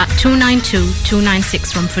 at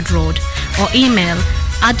 292-296 Rumford Road, or email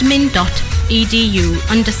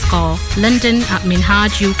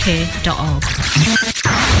admin.edu_London@minhajuk.org.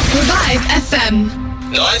 Revive FM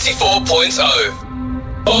 94.0.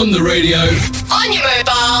 On the radio. On your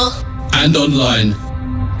mobile. And online.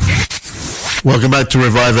 Welcome back to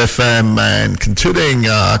Revive FM, and continuing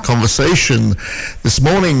our conversation this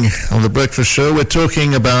morning on the Breakfast Show, we're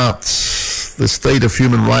talking about the state of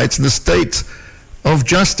human rights and the state of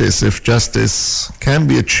justice, if justice can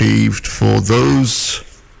be achieved for those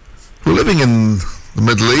who are living in the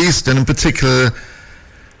Middle East, and in particular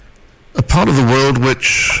a part of the world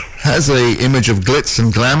which has an image of glitz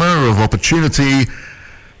and glamour, of opportunity,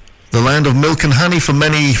 the land of milk and honey for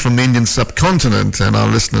many from the Indian subcontinent. And our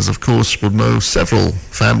listeners, of course, will know several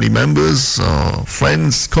family members or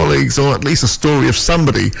friends, colleagues, or at least a story of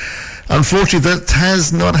somebody, unfortunately, that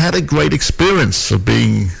has not had a great experience of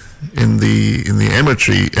being in the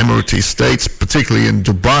Emirati states, particularly in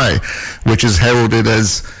Dubai, which is heralded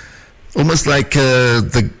as almost like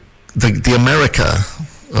the America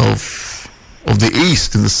of the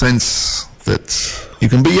East, in the sense that you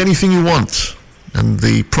can be anything you want, and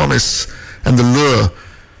the promise and the lure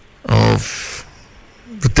of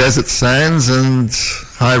the desert sands and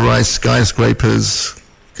high-rise skyscrapers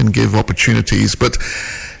can give opportunities. But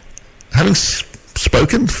having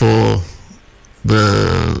spoken for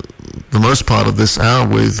the most part of this hour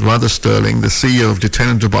with Radha Stirling, the CEO of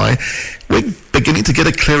Detained in Dubai, we're beginning to get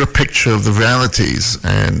a clearer picture of the realities,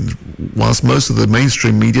 and whilst most of the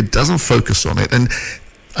mainstream media doesn't focus on it, and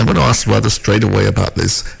I'm going to ask Radha straight away about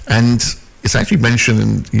this, and it's actually mentioned,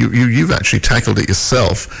 and you've actually tackled it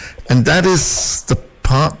yourself, and that is the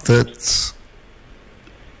part that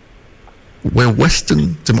where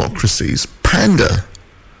Western democracies pander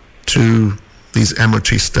to these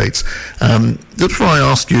Emirati states. Before I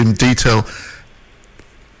ask you in detail,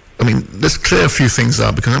 I mean, let's clear a few things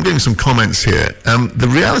up, because I'm getting some comments here. The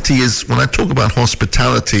reality is, when I talk about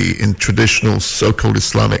hospitality in traditional so-called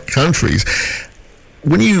Islamic countries,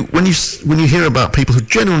 when you hear about people who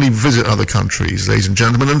generally visit other countries, ladies and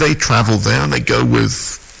gentlemen, and they travel there and they go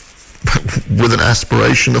with an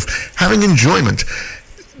aspiration of having enjoyment,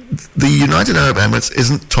 the United Arab Emirates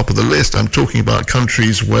isn't top of the list. I'm talking about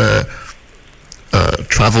countries where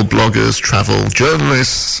travel bloggers, travel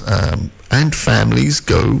journalists, and families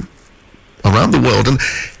go around the world. And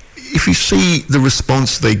if you see the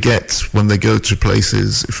response they get when they go to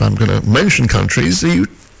places, if I'm going to mention countries,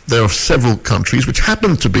 there are several countries which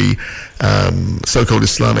happen to be so-called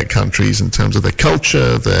Islamic countries in terms of their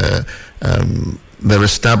culture, their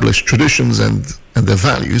established traditions and their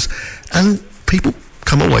values, and people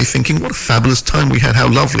come away thinking, what a fabulous time we had, how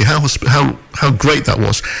lovely, how great that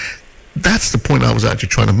was. That's the point I was actually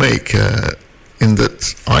trying to make, in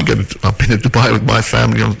that I've been to Dubai with my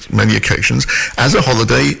family on many occasions. As a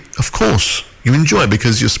holiday, of course, you enjoy it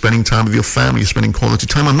because you're spending time with your family, you're spending quality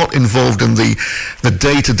time. I'm not involved in the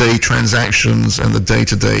day-to-day transactions and the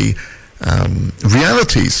day-to-day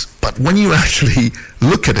realities. But when you actually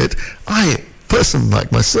look at it, a person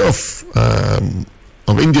like myself,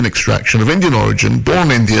 of Indian extraction, of Indian origin,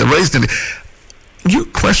 born in India, raised in India, you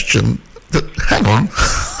question that, hang on,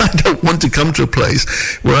 I don't want to come to a place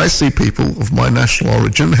where I see people of my national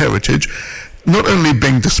origin, heritage, not only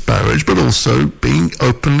being disparaged, but also being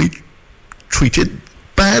openly treated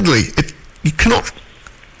badly. You cannot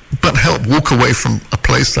but help walk away from a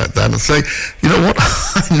place like that and say, you know what,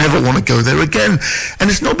 I never want to go there again. And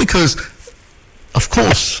it's not because, of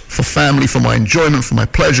course, for family, for my enjoyment, for my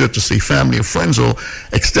pleasure to see family or friends or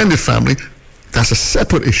extended family, that's a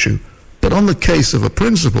separate issue. But on the case of a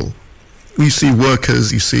principal, you see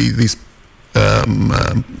workers, you see these,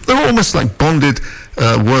 they're almost like bonded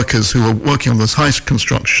workers who are working on those high-rise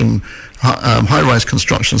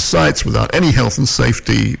construction sites without any health and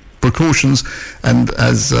safety precautions. And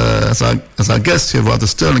as our guest here, Radha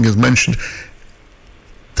Stirling, has mentioned,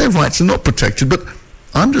 their rights are not protected. But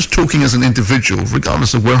I'm just talking as an individual,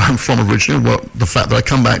 regardless of where I'm from originally, the fact that I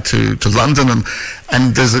come back to London,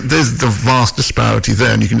 and there's the vast disparity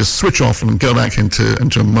there, and you can just switch off and go back into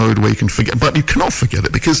a mode where you can forget. But you cannot forget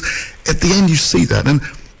it, because at the end you see that. And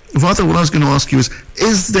rather, what I was going to ask you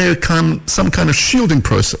is there some kind of shielding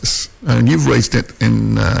process, and you've raised it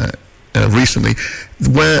in recently,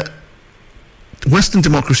 where Western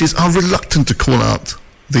democracies are reluctant to call out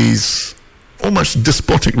these almost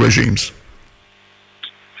despotic regimes?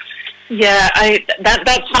 Yeah,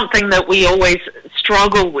 that's something that we always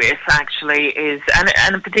struggle with, actually,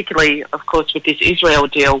 and particularly, of course, with this Israel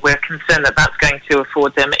deal, we're concerned that that's going to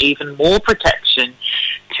afford them even more protection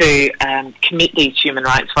to commit these human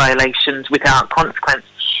rights violations without consequence.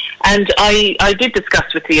 And I did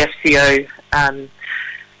discuss with the FCO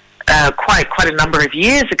quite a number of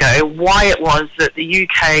years ago why it was that the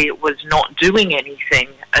UK was not doing anything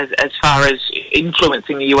as far as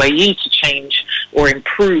influencing the UAE to change or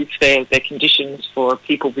improve their conditions for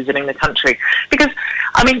people visiting the country. Because,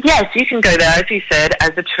 I mean, yes, you can go there, as you said,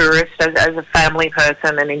 as a tourist, as a family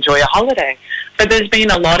person, and enjoy a holiday. But there's been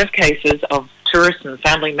a lot of cases of tourists and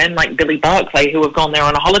family men like Billy Barclay who have gone there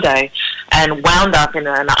on a holiday and wound up in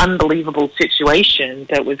an unbelievable situation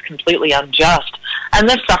that was completely unjust. And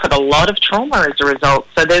they've suffered a lot of trauma as a result.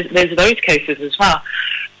 So there's those cases as well.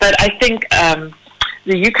 But I think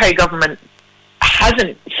the UK government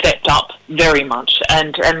hasn't stepped up very much,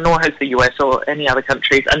 and nor has the US or any other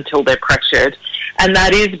countries until they're pressured. And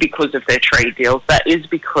that is because of their trade deals. That is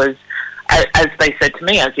because, as they said to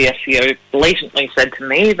me, as the FCO blatantly said to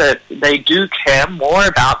me, that they do care more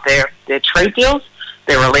about their trade deals,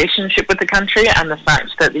 their relationship with the country, and the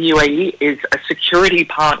fact that the UAE is a security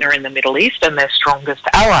partner in the Middle East and their strongest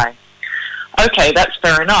ally. okay, that's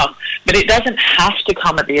fair enough. But it doesn't have to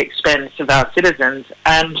come at the expense of our citizens.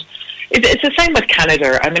 And it's the same with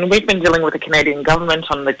Canada. I mean, we've been dealing with the Canadian government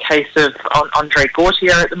on the case of Andre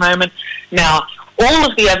Gautier at the moment. Now, all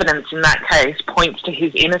of the evidence in that case points to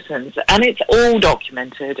his innocence, and it's all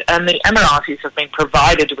documented, and the Emiratis have been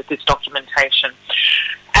provided with this documentation.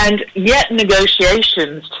 And yet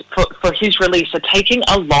negotiations for his release are taking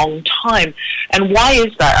a long time. And why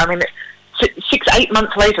is that? I mean, 6-8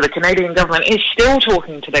 months later, the Canadian government is still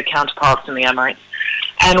talking to their counterparts in the Emirates.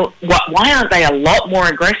 And why aren't they a lot more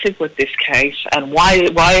aggressive with this case? And why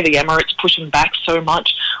are the Emirates pushing back so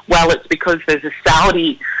much? Well, it's because there's a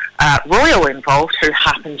Saudi royal involved who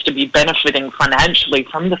happens to be benefiting financially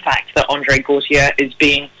from the fact that Andre Gautier is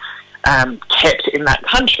being kept in that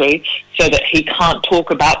country so that he can't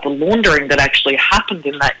talk about the laundering that actually happened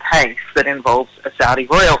in that case that involves a Saudi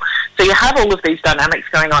royal. So you have all of these dynamics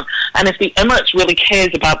going on. And if the Emirates really cares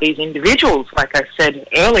about these individuals, like I said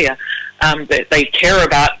earlier, that they care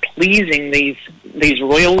about pleasing these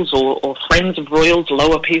royals or friends of royals,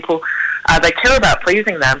 lower people, they care about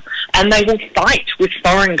pleasing them, and they will fight with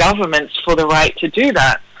foreign governments for the right to do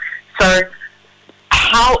that. So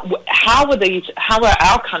how are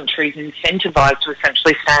our countries incentivized to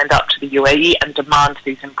essentially stand up to the UAE and demand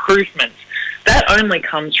these improvements? That only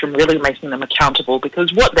comes from really making them accountable,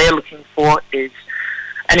 because what they're looking for is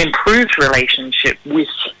an improved relationship with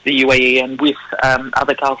the UAE and with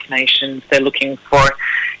other Gulf nations. They're looking for,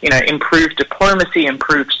 improved diplomacy,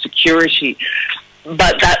 improved security.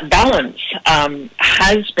 But that balance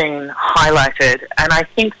has been highlighted, and I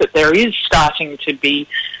think that there is starting to be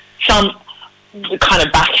some kind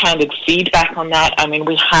of backhanded feedback on that. I mean,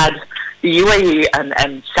 we had the UAE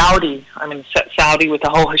and Saudi, Saudi with the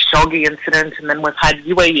whole Khashoggi incident, and then we've had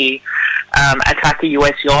UAE attack a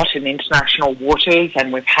US yacht in international waters,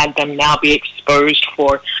 and we've had them now be exposed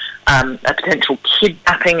for a potential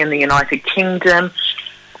kidnapping in the United Kingdom.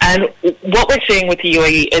 And what we're seeing with the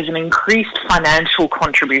UAE is an increased financial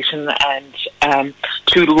contribution and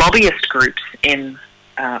to lobbyist groups in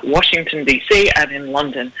Washington, D.C. and in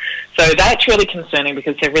London. So that's really concerning,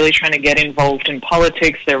 because they're really trying to get involved in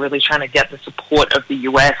politics. They're really trying to get the support of the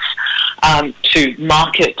U.S. To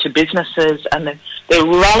market to businesses, and they're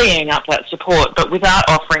rallying up that support, but without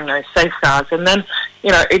offering those safeguards. And then,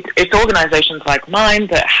 it's organisations like mine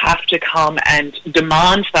that have to come and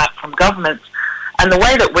demand that from governments. And the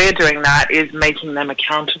way that we're doing that is making them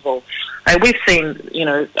accountable. We've seen,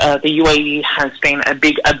 the UAE has been a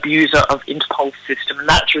big abuser of Interpol's system, and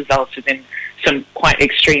that's resulted in some quite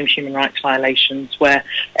extreme human rights violations where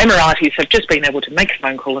Emiratis have just been able to make a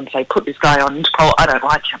phone call and say, put this guy on Interpol, I don't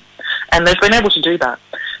like him. And they've been able to do that.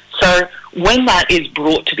 So when that is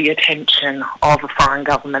brought to the attention of a foreign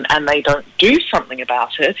government and they don't do something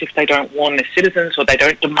about it, if they don't warn their citizens or they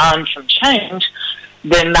don't demand some change,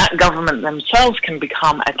 then that government themselves can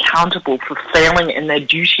become accountable for failing in their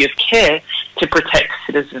duty of care to protect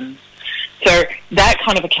citizens. So that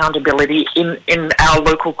kind of accountability in our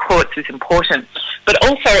local courts is important. But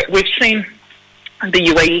also, we've seen the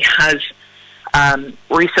UAE has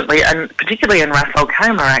recently, and particularly in Ras Al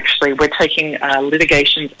Khaimah actually, we're taking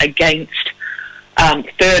litigations against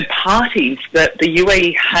third parties that the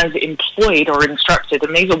UAE has employed or instructed,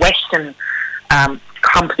 and these are Western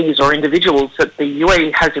companies or individuals that the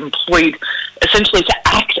UAE has employed essentially to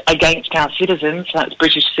act against our citizens, that's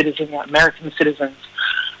British citizens, American citizens,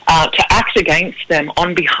 to act against them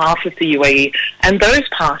on behalf of the UAE. And those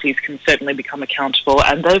parties can certainly become accountable,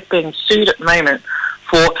 and they've been sued at the moment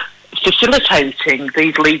for facilitating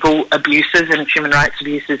these legal abuses and human rights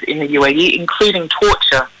abuses in the UAE, including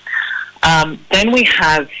torture. Then we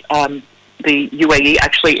have the UAE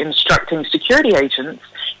actually instructing security agents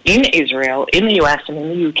in Israel, in the US and in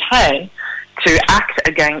the UK to act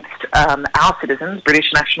against our citizens,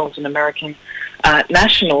 British nationals and American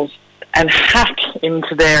nationals, and hack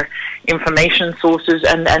into their information sources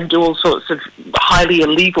and do all sorts of highly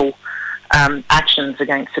illegal actions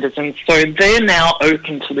against citizens. So they're now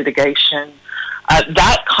open to litigation.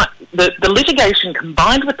 The litigation,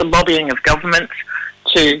 combined with the lobbying of governments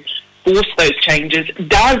to force those changes,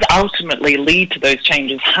 does ultimately lead to those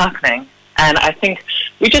changes happening. And I think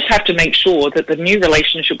we just have to make sure that the new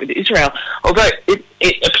relationship with Israel, although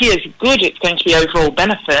it appears good, it's going to be overall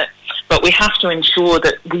benefit, but we have to ensure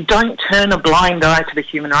that we don't turn a blind eye to the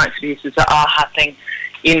human rights abuses that are happening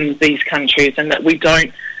in these countries, and that we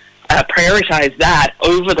don't prioritise that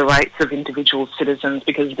over the rights of individual citizens,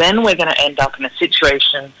 because then we're going to end up in a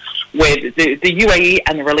situation where the UAE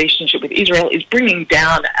and the relationship with Israel is bringing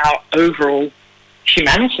down our overall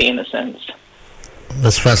humanity, in a sense.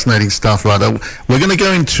 That's fascinating stuff, Radha. We're going to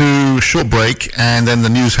go into a short break and then the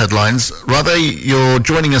news headlines. Radha, you're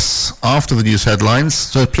joining us after the news headlines,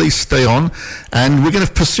 so please stay on. And we're going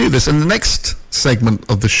to pursue this. In the next segment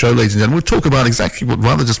of the show, ladies and gentlemen, we'll talk about exactly what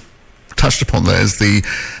Radha just touched upon there, is the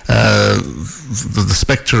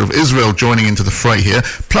spectre of Israel joining into the fray here,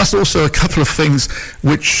 plus also a couple of things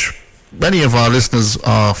which many of our listeners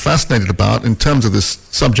are fascinated about in terms of this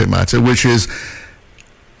subject matter, which is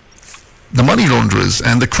the money launderers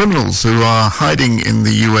and the criminals who are hiding in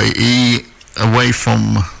the UAE away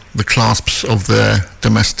from the clasps of their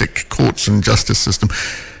domestic courts and justice system.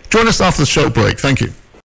 Join us after the short break. Thank you.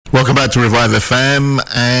 Welcome back to Revive FM,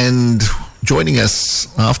 and joining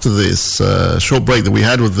us after this short break that we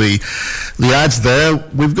had with the ads there,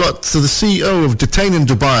 we've got the CEO of Detained in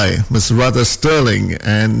Dubai, Ms. Radha Stirling,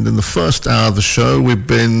 and in the first hour of the show we've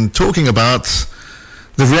been talking about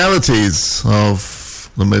the realities of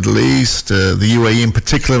the Middle East, the UAE in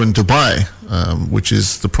particular, in Dubai, which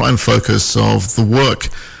is the prime focus of the work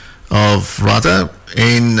of Radha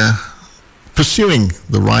in pursuing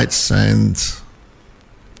the rights and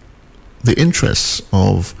the interests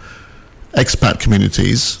of expat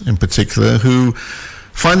communities in particular, who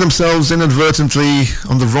find themselves inadvertently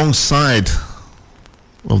on the wrong side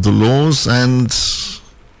of the laws and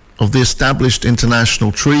of the established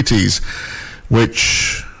international treaties,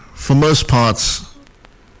 which for most parts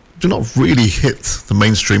do not really hit the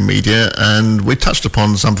mainstream media. And we touched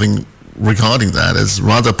upon something regarding that, as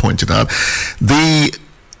Radha pointed out.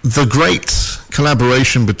 The great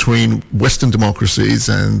collaboration between Western democracies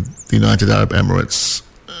and the United Arab Emirates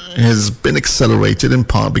has been accelerated in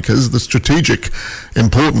part because of the strategic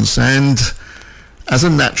importance and as a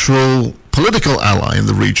natural political ally in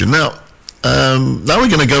the region. Now we're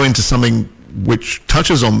going to go into something which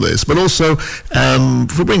touches on this, but also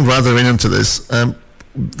if we bring Radha into this,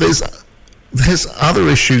 there's other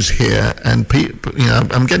issues here, and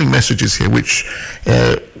I'm getting messages here which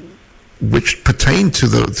pertain to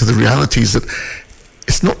the realities that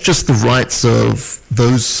it's not just the rights of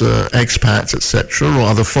those expats, etc., or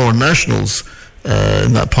other foreign nationals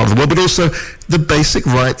in that part of the world, but also the basic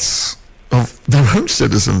rights of their own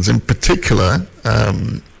citizens, in particular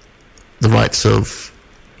the rights of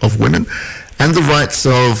women and the rights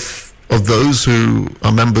of those who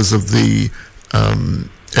are members of the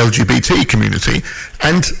LGBT community.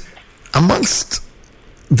 And amongst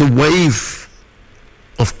the wave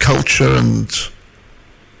of culture and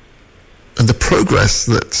the progress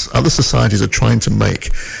that other societies are trying to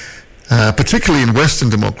make, particularly in Western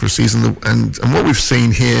democracies, and what we've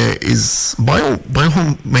seen here is by all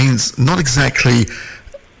means not exactly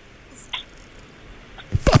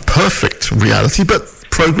a perfect reality, but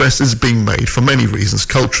progress is being made for many reasons,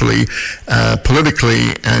 culturally,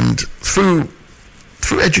 politically, and through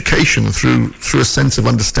education, through a sense of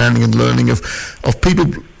understanding and learning of people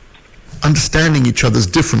understanding each other's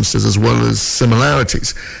differences as well as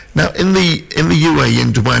similarities. Now, in the UAE,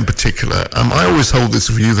 in Dubai in particular, I always hold this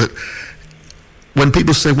view that when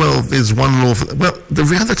people say, "Well, there's one law," the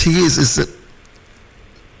reality is that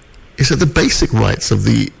the basic rights of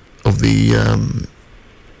the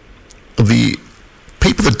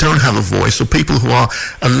people that don't have a voice, or people who are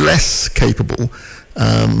less capable,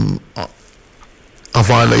 are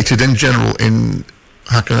violated in general in,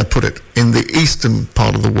 how can I put it, in the eastern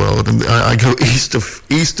part of the world. And I go east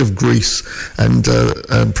of Greece and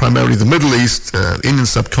primarily the Middle East, Indian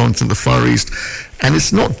subcontinent, the Far East. And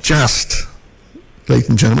it's not just, ladies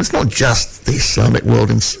and gentlemen, it's not just the Islamic world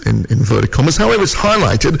in inverted commas. However, it's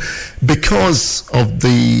highlighted because of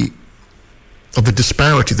the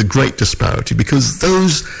disparity, the great disparity, because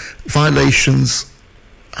those violations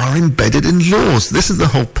are embedded in laws. This is the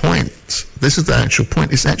whole point. This is the actual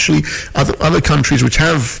point. It's actually other countries which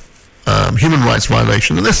have human rights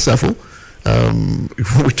violations, and there's several.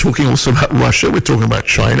 We're talking also about Russia, we're talking about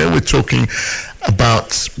China, we're talking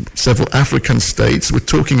about several African states, we're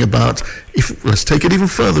talking about, let's take it even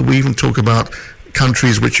further, we even talk about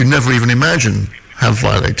countries which you never even imagine have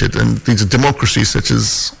violated, and these are democracies such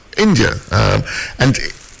as India, and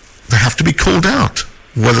they have to be called out,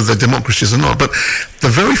 whether they're democracies or not. But the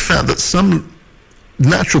very fact that some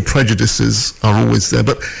natural prejudices are always there,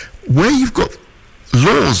 but where you've got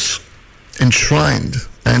laws enshrined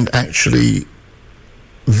and actually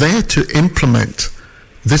there to implement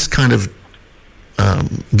this kind of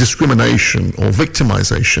discrimination or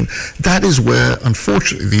victimization, that is where,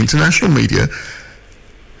 unfortunately, the international media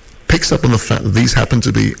picks up on the fact that these happen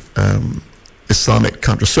to be Islamic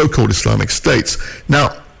countries, so-called Islamic states.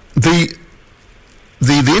 Now, the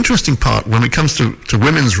interesting part when it comes to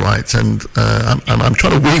women's rights, and I'm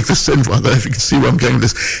trying to weave this in, rather, if you can see where I'm going with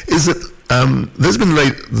this, is that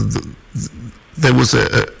there was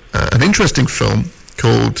an interesting film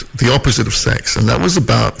called The Opposite of Sex, and that was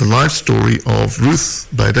about the life story of Ruth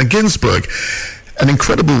Bader Ginsburg, an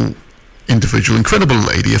incredible individual, incredible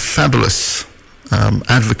lady, a fabulous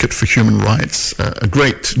advocate for human rights, a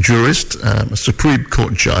great jurist, a Supreme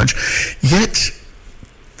Court judge. Yet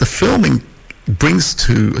the filming brings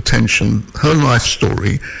to attention her life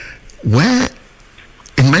story, where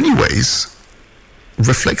in many ways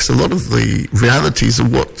reflects a lot of the realities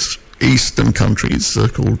of what Eastern countries,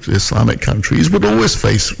 called Islamic countries, would always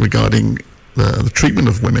face regarding the treatment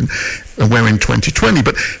of women. And we're in 2020.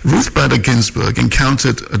 But Ruth Bader Ginsburg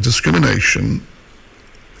encountered a discrimination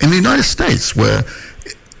in the United States where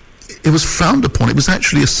it was frowned upon. It was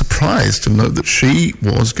actually a surprise to know that she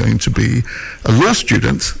was going to be a law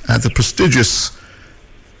student at the prestigious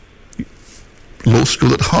law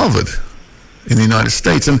school at Harvard in the United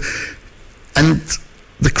States. And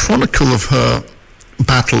the chronicle of her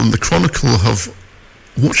battle and the chronicle of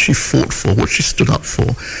what she fought for, what she stood up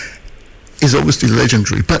for, is obviously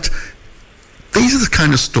legendary. But these are the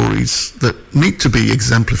kind of stories that need to be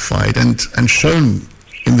exemplified and shown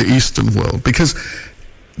in the Eastern world, because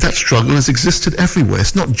that struggle has existed everywhere.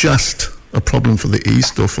 It's not just a problem for the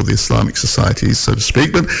East or for the Islamic societies, so to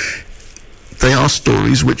speak, but they are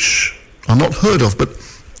stories which are not heard of. But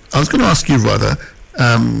I was going to ask you, Radha,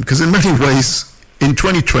 because in many ways, in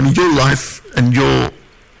 2020, your life and your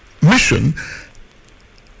mission,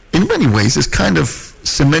 in many ways, is kind of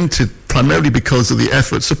cemented primarily because of the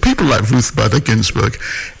efforts of people like Ruth Bader Ginsburg.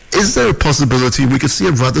 Is there a possibility we could see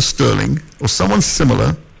a Radha Stirling or someone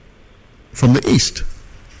similar from the East?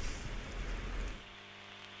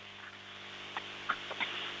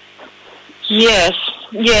 Yes.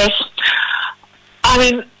 I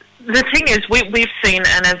mean, the thing is, we've seen,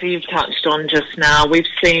 and as you've touched on just now, we've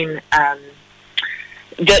seen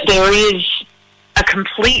that there is a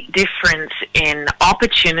complete difference in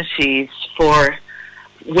opportunities for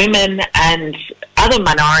women and other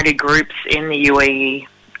minority groups in the UAE,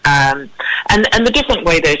 and the different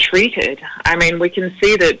way they're treated. I mean, we can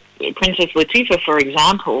see that Princess Latifa, for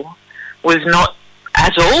example, was not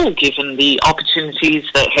at all given the opportunities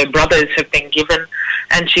that her brothers have been given,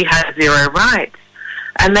 and she has zero rights.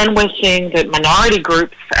 And then we're seeing that minority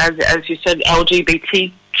groups, as you said,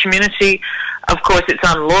 LGBT community, of course it's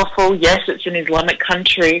unlawful. Yes, it's an Islamic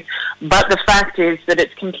country, but the fact is that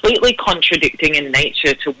it's completely contradicting in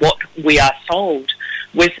nature to what we are sold.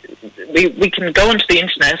 We can go onto the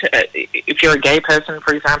internet, if you're a gay person,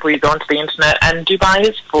 for example, you go onto the internet, and Dubai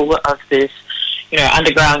is full of this,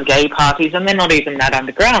 underground gay parties, and they're not even that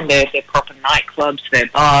underground. They're proper nightclubs, they're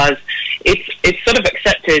bars. It's sort of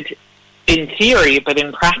accepted in theory, but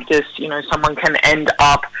in practice, someone can end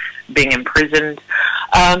up being imprisoned.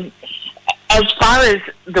 As far as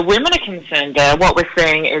the women are concerned there, what we're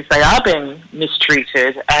seeing is they are being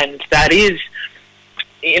mistreated, and that is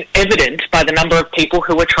evident by the number of people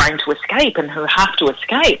who are trying to escape and who have to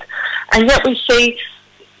escape. And yet we see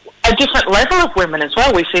a different level of women as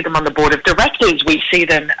well. We see them on the board of directors, we see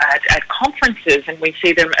them at conferences, and we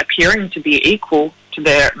see them appearing to be equal to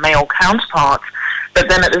their male counterparts. But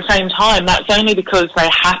then at the same time, that's only because they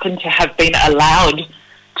happen to have been allowed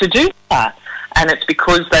to do that. And it's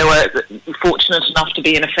because they were fortunate enough to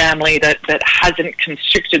be in a family that hasn't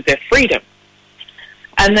constricted their freedom.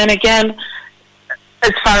 And then again,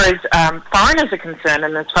 as far as foreigners are concerned,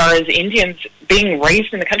 and as far as Indians being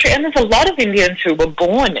raised in the country, and there's a lot of Indians who were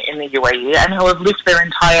born in the UAE and who have lived their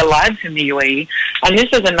entire lives in the UAE. And this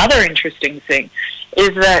is another interesting thing,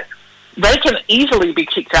 is that they can easily be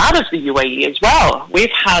kicked out of the UAE as well. We've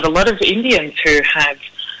had a lot of Indians who have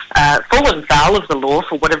fallen foul of the law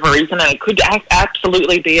for whatever reason, and it could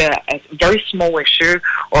absolutely be a very small issue,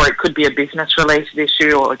 or it could be a business-related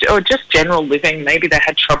issue, or just general living. Maybe they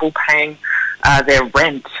had trouble paying their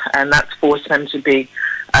rent, and that's forced them to be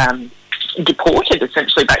deported,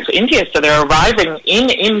 essentially, back to India. So they're arriving in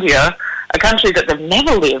India, a country that they've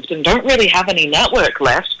never lived and don't really have any network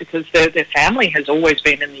left because their family has always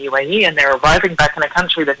been in the UAE, and they're arriving back in a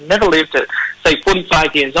country they've never lived at, say,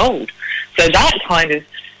 45 years old. So that kind of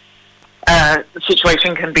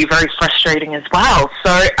situation can be very frustrating as well.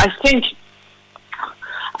 So I think,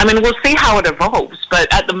 we'll see how it evolves, but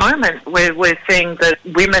at the moment we're seeing that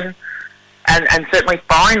women, and certainly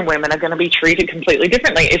foreign women, are going to be treated completely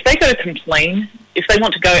differently. If they go to complain, if they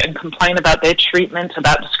want to go and complain about their treatment,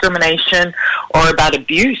 about discrimination, or about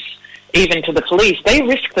abuse, even to the police, they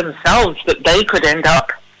risk themselves that they could end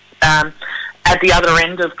up at the other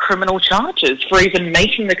end of criminal charges for even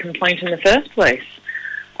making the complaint in the first place.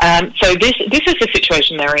 So this is the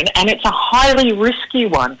situation they're in, and it's a highly risky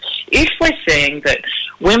one. If we're seeing that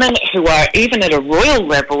women who are, even at a royal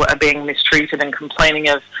level, are being mistreated and complaining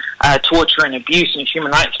of torture and abuse and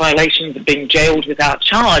human rights violations and being jailed without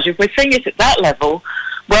charge, if we're seeing it at that level,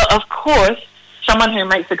 well, of course, someone who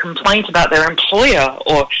makes a complaint about their employer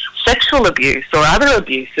or sexual abuse or other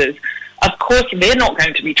abuses, of course, they're not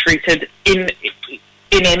going to be treated in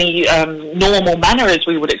any normal manner as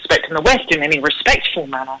we would expect in the West, in any respectful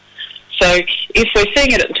manner. So if we're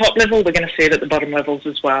seeing it at the top level, we're going to see it at the bottom levels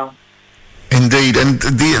as well. Indeed, and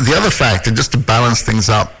the other factor, just to balance things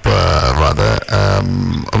up,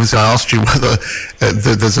 obviously I asked you whether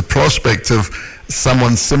there's a prospect of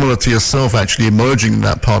someone similar to yourself actually emerging in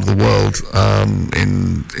that part of the world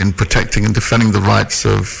in protecting and defending the rights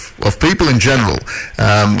of people in general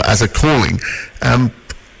as a calling.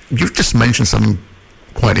 You've just mentioned something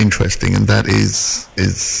quite interesting, and that is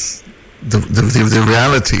the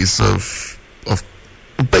realities of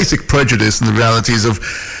basic prejudice and the realities of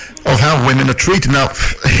how women are treated. Now,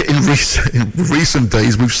 in recent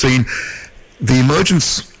days, we've seen the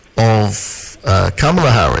emergence of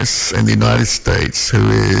Kamala Harris in the United States, who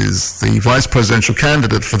is the vice presidential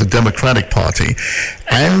candidate for the Democratic Party,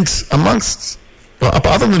 and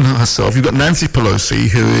other than herself, you've got Nancy Pelosi,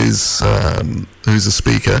 who's a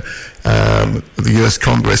speaker of the U.S.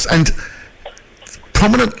 Congress, and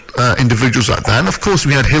prominent individuals like that. And of course,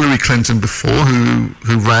 we had Hillary Clinton before,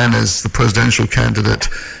 who ran as the presidential candidate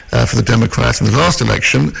for the Democrats in the last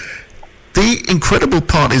election. The incredible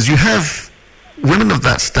part is you have women of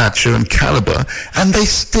that stature and caliber, and they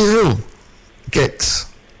still get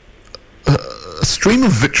a stream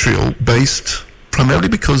of vitriol based primarily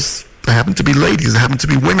because they happen to be ladies, they happen to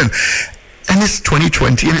be women. And it's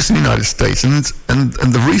 2020, and it's in the United States, and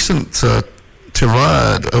the recent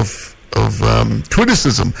tirade of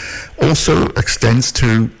criticism also extends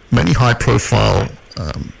to many high-profile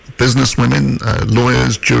businesswomen,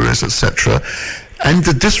 lawyers, jurists, etc. And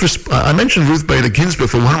the disrespect, I mentioned Ruth Bader Ginsburg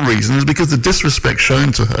for one reason, is because the disrespect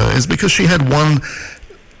shown to her is because she had one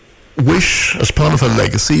wish as part of her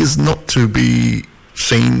legacy, is not to be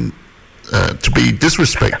seen to be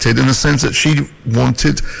disrespected, in the sense that she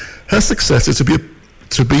wanted her successor to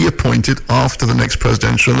be appointed after the next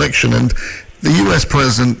presidential election. And the U.S.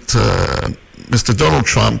 President, Mr. Donald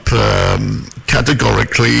Trump,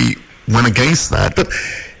 categorically went against that. But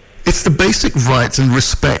it's the basic rights and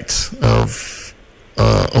respect of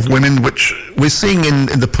women, which we're seeing in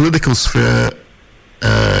the political sphere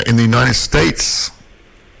in the United States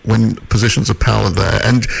when positions of power there.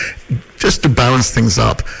 And just to balance things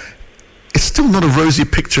up, it's still not a rosy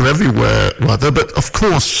picture everywhere, rather, but of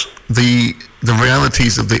course the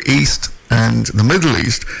realities of the East and the Middle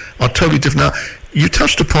East are totally different. Now, you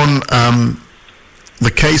touched upon the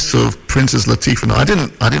case of Princess Latifa. Now,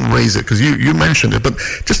 I didn't raise it because you mentioned it, but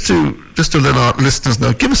just to let our listeners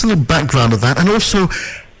know, give us a little background of that. And also,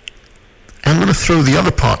 I'm going to throw the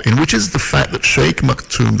other part in, which is the fact that Sheikh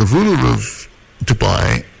Maktoum, the ruler of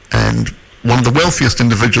Dubai and one of the wealthiest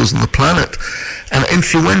individuals on the planet, an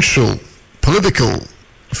influential political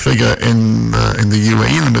figure in the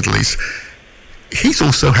UAE, in the Middle East, he's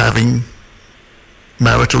also having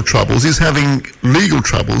marital troubles, he's having legal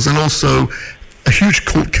troubles, and also a huge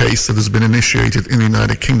court case that has been initiated in the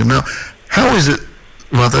United Kingdom. Now, how is it,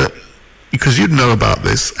 rather, because you'd know about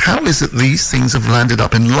this, how is it these things have landed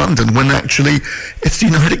up in London when actually it's the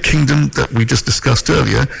United Kingdom that we just discussed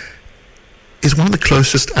earlier is one of the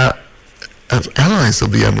closest allies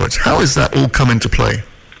of the Emirates? How has that all come into play?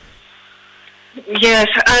 Yes,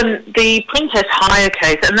 the Princess Hire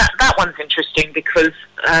case, and that one's interesting because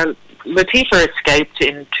Latifa escaped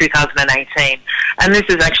in 2018, and this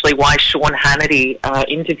is actually why Sean Hannity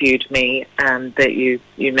interviewed me, that you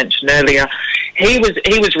mentioned earlier. He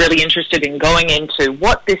was really interested in going into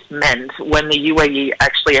what this meant when the UAE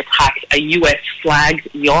actually attacked a US flagged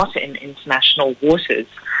yacht in international waters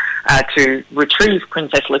to retrieve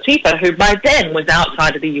Princess Latifa, who by then was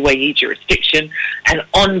outside of the UAE jurisdiction and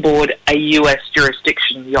on board a US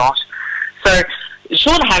jurisdiction yacht. So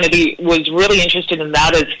Sean Hannity was really interested in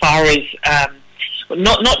that, as far as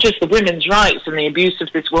not just the women's rights and the abuse of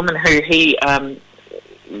this woman who he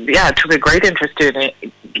took a great interest in,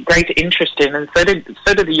 and so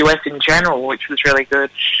did the US in general, which was really good.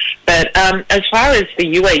 But as far as the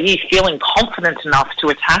UAE feeling confident enough to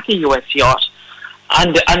attack a US yacht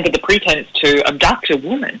under the pretense to abduct a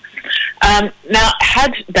woman. Now,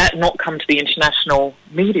 had that not come to the international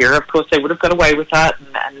media, of course they would have got away with that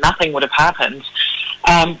and nothing would have happened.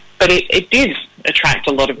 But it did attract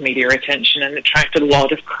a lot of media attention and attracted a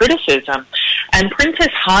lot of criticism. And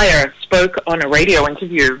Princess Hire spoke on a radio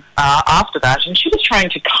interview after that, and she was trying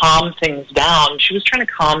to calm things down. She was trying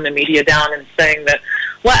to calm the media down and saying that,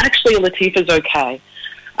 well, actually, Latifa's okay.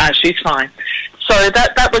 She's fine. So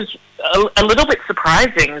that was a little bit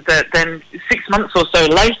surprising that then 6 months or so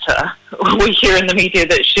later, we hear in the media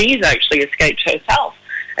that she's actually escaped herself.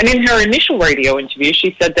 And in her initial radio interview,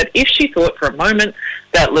 she said that if she thought for a moment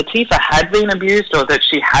that Latifa had been abused or that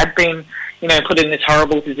she had been, put in this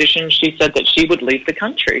horrible position, she said that she would leave the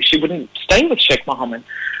country. She wouldn't stay with Sheikh Mohammed.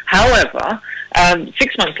 However,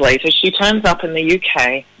 6 months later, she turns up in the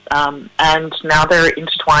UK, and now they're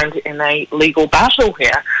intertwined in a legal battle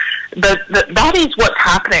here. But that is what's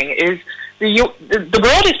happening, is the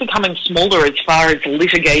world is becoming smaller as far as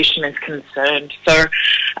litigation is concerned. So,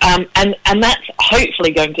 and that's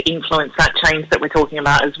hopefully going to influence that change that we're talking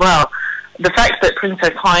about as well. The fact that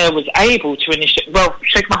Princess Haya was able to initiate,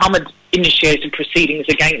 Sheikh Mohammed initiated proceedings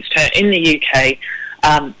against her in the UK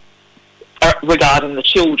regarding the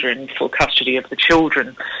children, for custody of the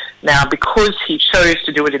children. Now, because he chose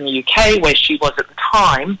to do it in the UK, where she was at the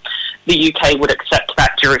time, the UK would accept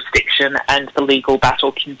that jurisdiction and the legal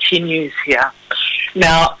battle continues here.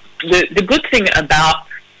 Now, the good thing about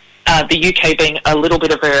the UK being a little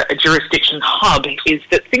bit of a jurisdiction hub is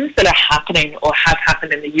that things that are happening or have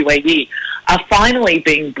happened in the UAE are finally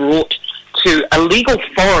being brought to a legal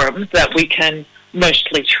forum that we can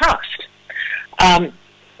mostly trust.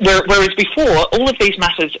 Whereas before, all of these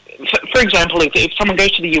matters, for example, if someone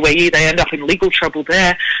goes to the UAE, they end up in legal trouble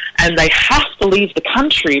there, and they have to leave the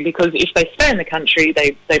country, because if they stay in the country,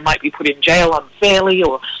 they might be put in jail unfairly,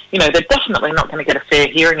 or, they're definitely not going to get a fair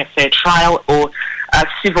hearing, a fair trial, or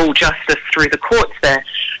civil justice through the courts there.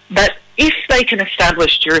 But if they can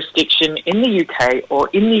establish jurisdiction in the UK or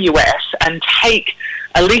in the US and take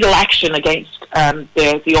a legal action against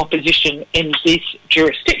the opposition in this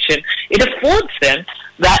jurisdiction, it affords them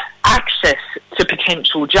that access to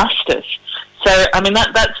potential justice. So,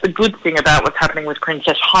 that's the good thing about what's happening with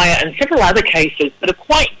Princess Haya and several other cases that are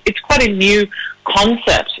it's quite a new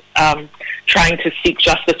concept, trying to seek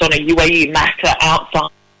justice on a UAE matter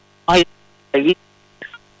outside UAE.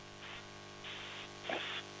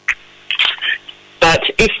 But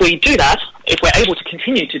if we do that, if we're able to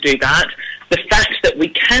continue to do that, the fact that we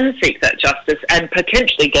can seek that justice and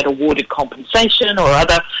potentially get awarded compensation or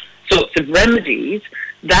other sorts of remedies,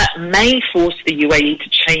 that may force the UAE to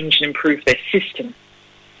change and improve their system.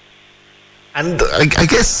 And I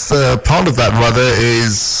guess part of that, rather,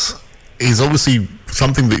 is obviously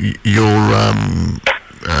something that your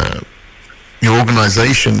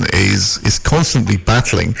organisation is constantly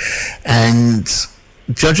battling, and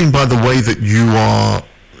judging by the way that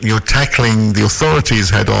you're tackling the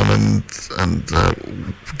authorities head on, and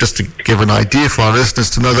just to give an idea for our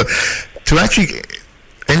listeners to know that to actually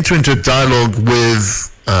enter into a dialogue with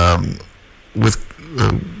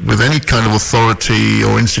any kind of authority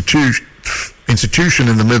or institution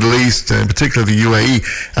in the Middle East, in particular the UAE,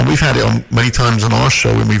 and we've had it on many times on our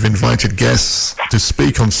show, and we've invited guests to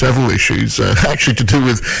speak on several issues, actually to do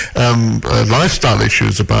with lifestyle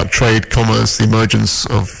issues about trade, commerce, the emergence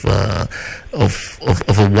of a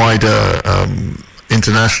wider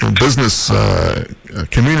international business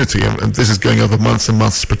community, and this is going over months and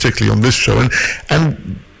months, particularly on this show,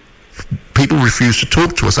 and people refuse to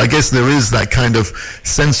talk to us. I guess there is that kind of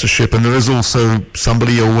censorship, and there is also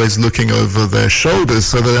somebody always looking over their shoulders,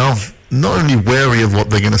 so they are not only wary of what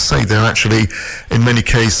they're going to say, they're actually, in many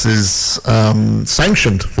cases,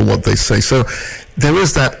 sanctioned for what they say. So there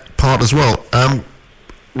is that part as well.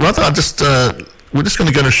 Rather, we're just going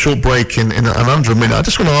to go on a short break in under a minute. I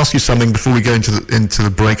just want to ask you something before we go into the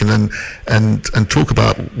break, and then and talk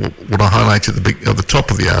about what I highlighted at the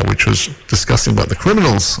top of the hour, which was discussing about the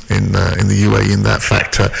criminals in the UAE in that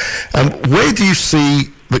factor. Where do you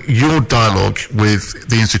see your dialogue with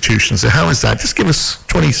the institutions? How is that? Just give us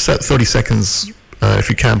 30 seconds, if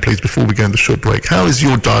you can, please, before we go into the short break. How is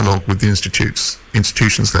your dialogue with the institutions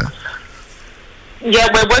there? Yeah,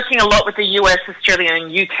 we're working a lot with the US, Australian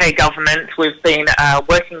and UK governments. We've been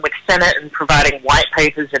working with Senate and providing white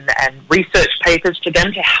papers and research papers to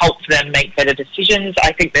them to help them make better decisions.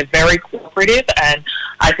 I think they're very cooperative, and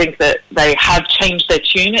I think that they have changed their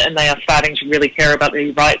tune and they are starting to really care about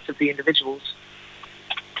the rights of the individuals.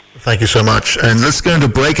 Thank you so much. And let's go into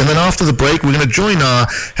break, and then after the break we're going to join our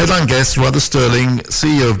headline guest, Radha Stirling,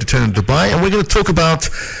 CEO of Detained Dubai, and we're going to talk about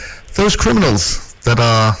those criminals that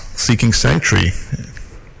are seeking sanctuary.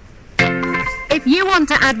 If you want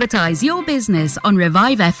to advertise your business on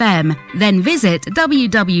Revive FM, then visit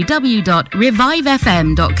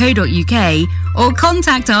www.revivefm.co.uk or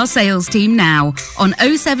contact our sales team now on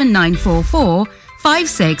 07944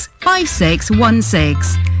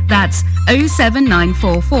 565616. That's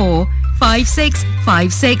 07944 565616.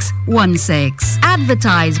 5616.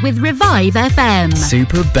 Advertise with Revive FM.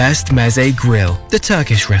 Super Best Meze Grill, the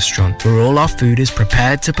Turkish restaurant where all our food is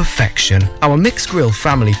prepared to perfection. Our mixed grill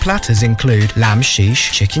family platters include lamb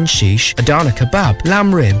shish, chicken shish, Adana kebab,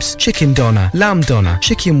 lamb ribs, chicken doner,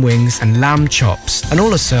 chicken wings and lamb chops, and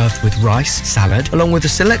all are served with rice, salad, along with a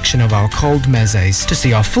selection of our cold mezes. To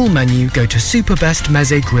see our full menu, go to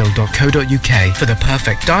superbestmezegrill.co.uk. For the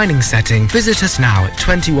perfect dining setting, visit us now at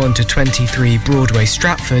 21 to 23 Broadway,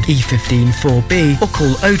 Stratford, E15 4B, or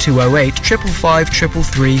call 0208 555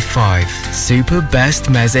 3335. Super Best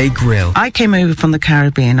Meze Grill. I came over from the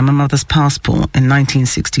Caribbean on my mother's passport in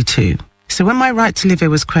 1962. So when my right to live here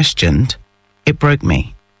was questioned, it broke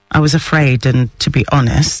me. I was afraid, and to be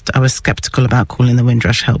honest, I was sceptical about calling the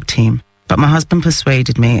Windrush help team. But my husband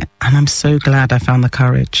persuaded me, and I'm so glad I found the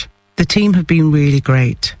courage. The team have been really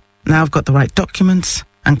great. Now I've got the right documents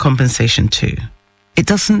and compensation too. It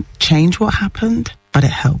doesn't change what happened, but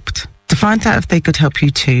it helped. To find out if they could help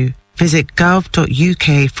you too, visit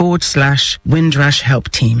gov.uk/Windrush Help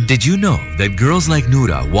Team. Did you know that girls like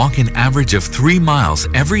Noura walk an average of 3 miles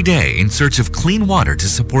every day in search of clean water to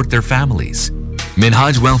support their families?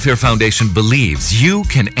 Minhaj Welfare Foundation believes you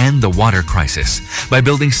can end the water crisis by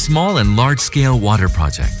building small and large-scale water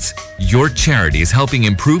projects. Your charity is helping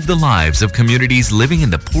improve the lives of communities living in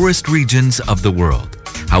the poorest regions of the world.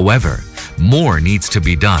 However, more needs to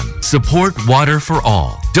be done. Support Water for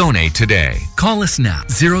All. Donate today. Call us now,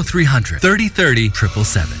 0300 3030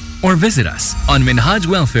 777. Or visit us on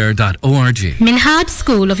minhajwelfare.org. Minhaj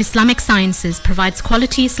School of Islamic Sciences provides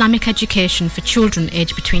quality Islamic education for children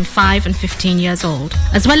aged between 5 and 15 years old.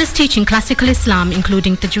 As well as teaching classical Islam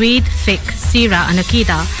including tajweed, fiqh, seerah and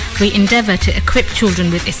aqidah, we endeavour to equip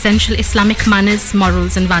children with essential Islamic manners,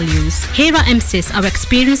 morals and values. Here at MSIS, our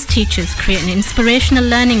experienced teachers create an inspirational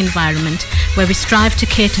learning environment where we strive to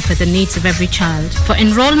cater for the needs of every child. For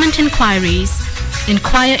enrolment inquiries,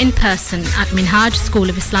 inquire in person at Minhaj School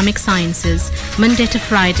of Islamic Sciences, Monday to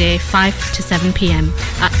Friday, 5 to 7 p.m.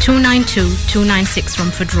 at 292-296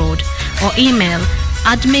 Romford Road, or email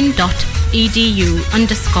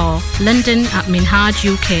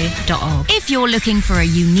admin.edu_London@minhajuk.org. If you're looking for a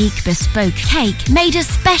unique bespoke cake made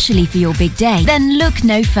especially for your big day, then look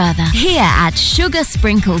no further. Here at Sugar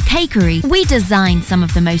Sprinkle Cakery, we design some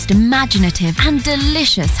of the most imaginative and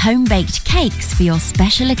delicious home-baked cakes for your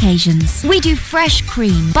special occasions. We do fresh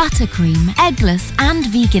cream, buttercream, eggless and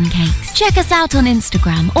vegan cakes. Check us out on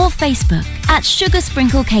Instagram or Facebook at Sugar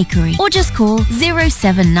Sprinkle Cakery, or just call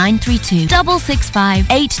 07932 665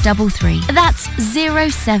 833. That's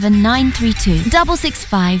 07932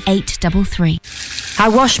 665 833. I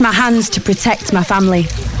wash my hands to protect my family.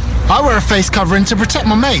 I wear a face covering to protect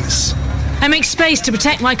my mates. I make space to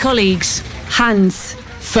protect my colleagues. Hands.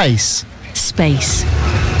 Face. Space.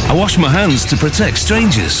 I wash my hands to protect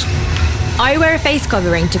strangers. I wear a face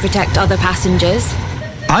covering to protect other passengers.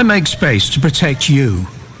 I make space to protect you.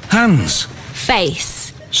 Hands.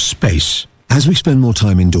 Face. Space. As we spend more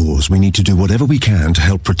time indoors, we need to do whatever we can to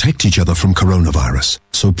help protect each other from coronavirus.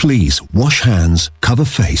 So please, wash hands, cover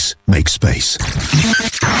face, make space.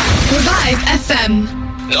 Revive FM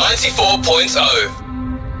 94.0.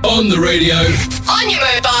 On the radio. On your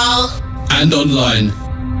mobile. And online.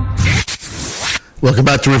 Welcome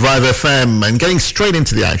back to Revive FM, and getting straight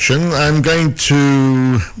into the action, I'm going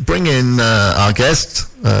to bring in our guest,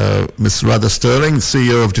 Ms. Radha Stirling,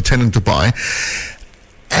 CEO of Detained in Dubai.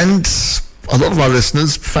 And a lot of our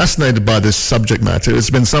listeners fascinated by this subject matter. It's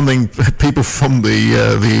been something people from the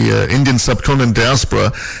Indian subcontinent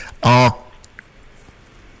diaspora are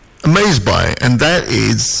amazed by, and that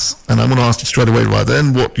is, and I'm going to ask you straight away right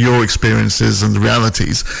then, what your experience is and the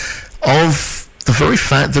realities of the very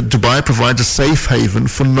fact that Dubai provides a safe haven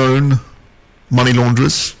for known money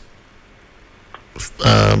launderers,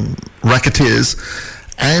 racketeers,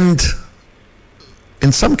 and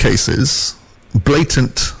in some cases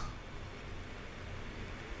blatant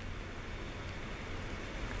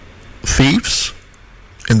thieves,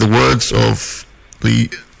 in the words of the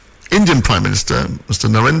Indian Prime Minister, Mr.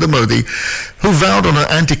 Narendra Modi, who vowed on an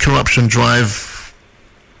anti-corruption drive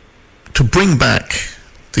to bring back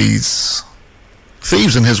these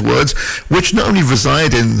thieves, in his words, which not only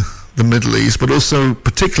reside in the Middle East, but also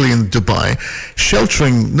particularly in Dubai,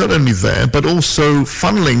 sheltering not only there, but also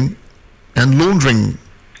funneling and laundering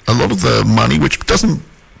a lot of the money which doesn't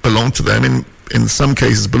belong to them, in some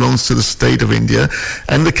cases belongs to the state of India,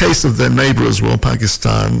 and the case of their neighbour as well,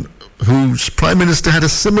 Pakistan, whose Prime Minister had a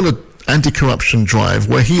similar anti-corruption drive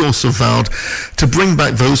where he also vowed to bring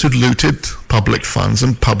back those who'd looted public funds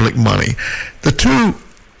and public money. The two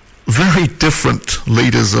very different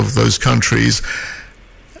leaders of those countries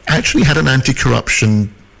actually had an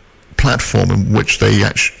anti-corruption platform in which they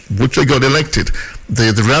got elected.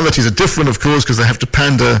 The realities are different, of course, because they have to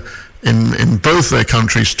pander in both their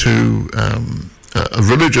countries to a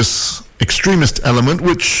religious extremist element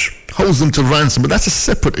which holds them to ransom. But that's a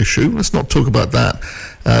separate issue. Let's not talk about that,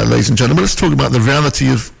 ladies and gentlemen. Let's talk about the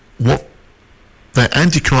reality of what their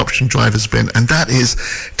anti-corruption drive has been, and that is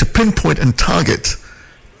to pinpoint and target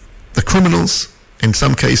the criminals, in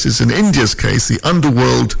some cases, in India's case, the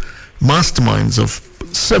underworld masterminds of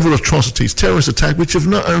several atrocities, terrorist attacks, which have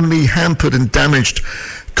not only hampered and damaged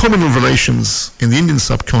communal relations in the Indian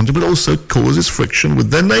subcontinent, but also causes friction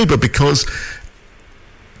with their neighbour, because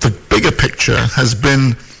the bigger picture has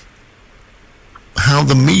been how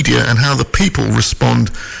the media and how the people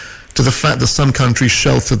respond to the fact that some countries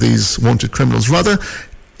shelter these wanted criminals. Rather,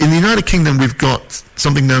 in the United Kingdom, we've got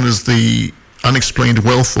something known as the unexplained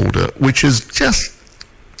wealth order, which is just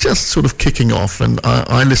sort of kicking off. And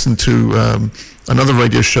I listened to another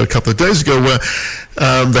radio show a couple of days ago where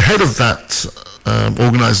the head of that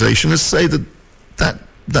organisation has said that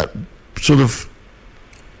sort of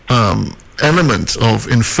element of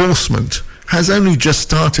enforcement has only just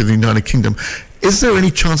started in the United Kingdom. Is there any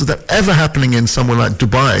chance of that ever happening in somewhere like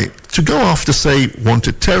Dubai, to go after, say,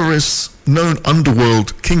 wanted terrorists, known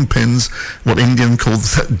underworld kingpins, what Indian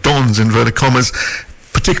calls dons, inverted commas,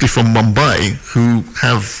 particularly from Mumbai, who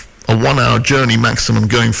have a 1-hour journey maximum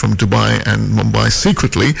going from Dubai and Mumbai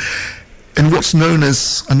secretly, in what's known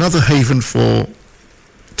as another haven for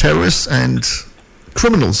terrorists and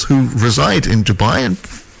criminals who reside in Dubai and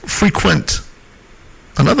frequent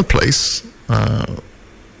another place,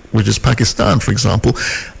 which is Pakistan, for example,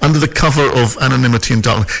 under the cover of anonymity and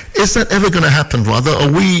darkness. Is that ever going to happen, rather?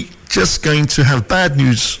 Are we just going to have bad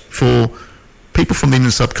news for people from the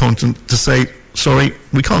Indian subcontinent to say, sorry,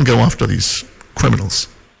 we can't go after these criminals?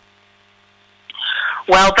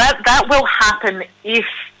 Well, that will happen if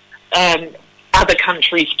other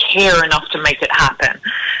countries care enough to make it happen.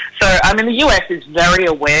 So, I mean, the US is very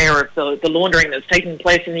aware of the laundering that's taking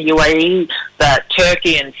place in the UAE, that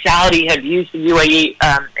Turkey and Saudi have used the UAE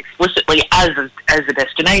explicitly as a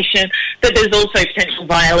destination, that there's also potential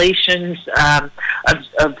violations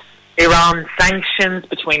of Iran sanctions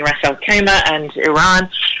between Ras Al Khaimah and Iran.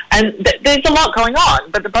 And there's a lot going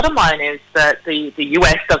on, but the bottom line is that the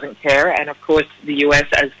US doesn't care, and of course the US,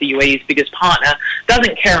 as the UAE's biggest partner,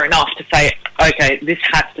 doesn't care enough to say, okay, this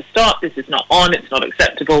has to stop, this is not on, it's not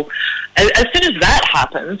acceptable. As soon as that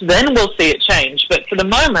happens, then we'll see it change. But for the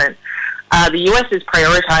moment, the US is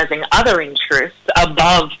prioritizing other interests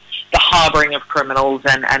above the harbouring of criminals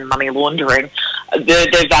and money laundering.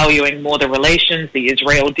 They're valuing more the relations, the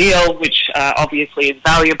Israel deal, which obviously is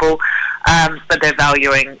valuable, but they're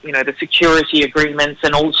valuing, the security agreements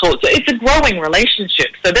and all sorts. It's a growing relationship,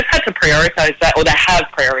 so they've had to prioritise that, or they have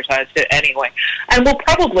prioritised it anyway. And we'll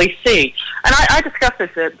probably see. And I discussed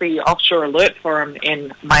this at the Offshore Alert Forum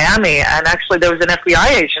in Miami, and actually there was an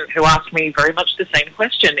FBI agent who asked me very much the same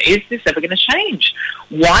question. Is this ever going to change?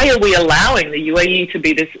 Why are we allowing the UAE to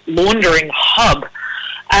be this laundering hub?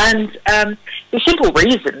 And the simple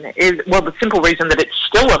reason that it's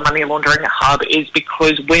still a money laundering hub is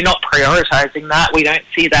because we're not prioritising that. We don't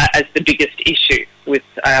see that as the biggest issue with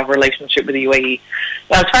our relationship with the UAE.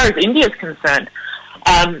 Now, as far as India is concerned,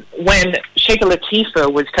 when Sheikh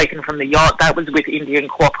Latifa was taken from the yacht, that was with Indian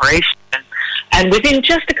cooperation. And within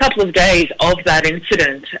just a couple of days of that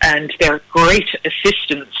incident and their great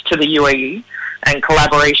assistance to the UAE and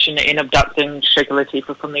collaboration in abducting Sheikh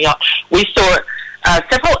Latifa from the yacht, we saw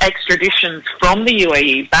several extraditions from the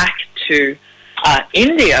UAE back to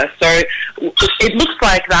India. So it looks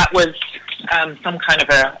like that was some kind of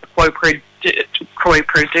a quo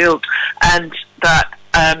pro deal, and that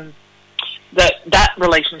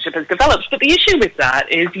relationship has developed. But the issue with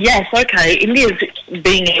that is, yes, okay, India's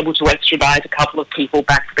being able to extradite a couple of people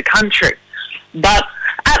back to the country, but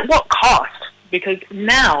at what cost? Because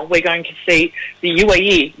now we're going to see the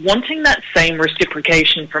UAE wanting that same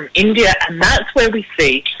reciprocation from India, and that's where we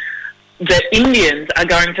see that Indians are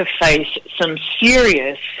going to face some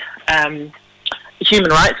serious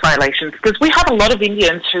human rights violations, because we have a lot of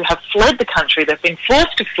Indians who have fled the country. They've been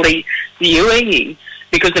forced to flee the UAE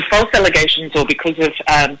because of false allegations or because of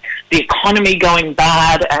the economy going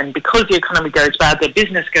bad, and because the economy goes bad, their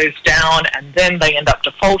business goes down, and then they end up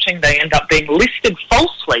defaulting. They end up being listed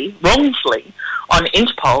falsely, wrongfully, on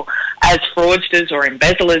Interpol as fraudsters or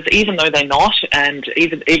embezzlers, even though they're not, and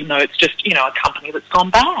even though it's just, a company that's gone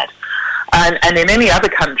bad. And in any other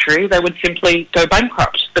country, they would simply go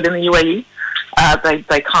bankrupt. But in the UAE,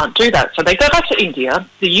 they can't do that. So they go back to India.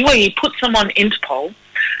 The UAE puts them on Interpol,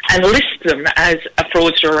 and list them as a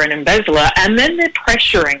fraudster or an embezzler, and then they're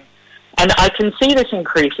pressuring. And I can see this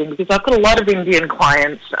increasing because I've got a lot of Indian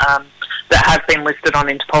clients that have been listed on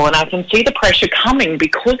Interpol, and I can see the pressure coming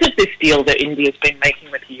because of this deal that India's been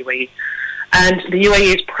making with the UAE. And the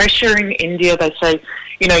UAE is pressuring India. They say,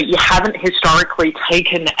 you know, you haven't historically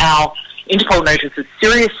taken our Interpol notices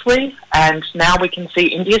seriously, and now we can see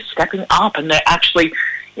India stepping up, and they're actually,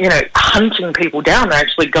 you know, hunting people down. They're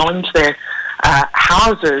actually going to their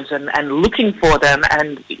houses and looking for them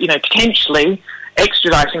and, you know, potentially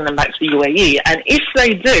extraditing them back to the UAE. And if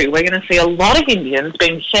they do, we're going to see a lot of Indians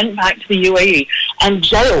being sent back to the UAE and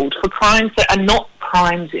jailed for crimes that are not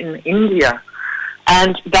crimes in India.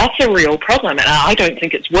 And that's a real problem, and I don't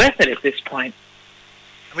think it's worth it at this point.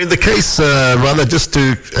 I mean, the case, rather, just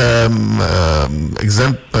to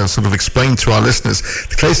sort of explain to our listeners,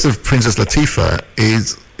 the case of Princess Latifa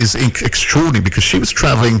is extraordinary because she was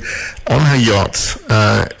traveling on her yacht,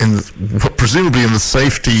 presumably in the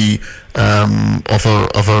safety of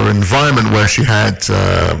her environment, where she had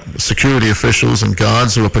security officials and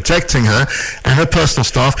guards who were protecting her and her personal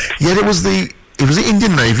staff. Yet it was the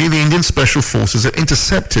Indian Navy, the Indian Special Forces, that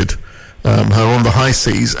intercepted her on the high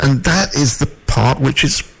seas, and that is the part which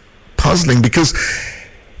is puzzling, because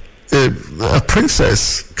a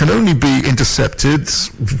princess can only be intercepted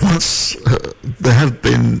once there has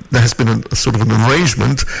been a sort of an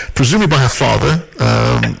arrangement, presumably by her father,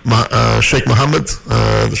 Sheikh Mohammed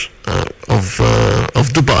of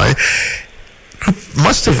Dubai, who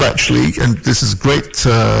must have actually, and this is great,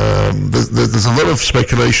 there's a lot of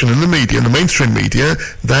speculation in the media, in the mainstream media,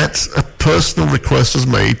 that a personal request was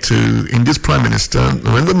made to India's Prime Minister,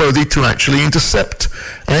 Narendra Modi, to actually intercept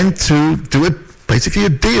and to do basically a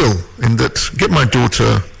deal in that, get my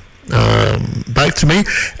daughter back to me,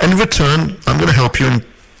 and in return, I'm going to help you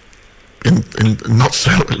in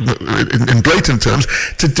blatant terms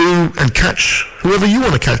to do and catch whoever you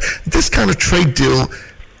want to catch. This kind of trade deal,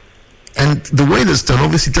 and the way that's done,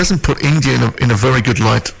 obviously doesn't put India in a very good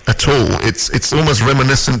light at all. It's almost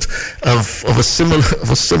reminiscent of a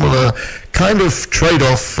similar kind of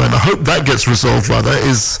trade-off, and I hope that gets resolved. Rather,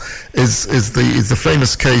 is the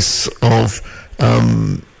famous case of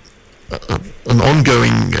an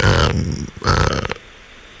ongoing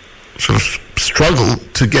sort of struggle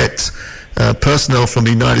to get personnel from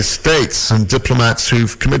the United States and diplomats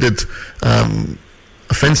who've committed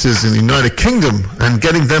offences in the United Kingdom, and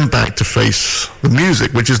getting them back to face the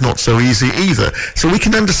music, which is not so easy either. So we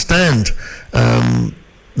can understand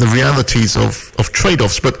the realities of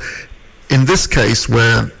trade-offs, but in this case,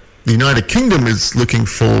 where the United Kingdom is looking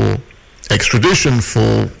for extradition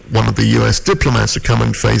for one of the US diplomats to come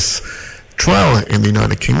and face trial in the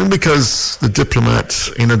United Kingdom because the diplomat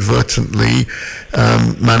inadvertently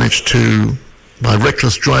managed to, by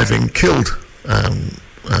reckless driving, killed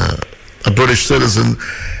a British citizen.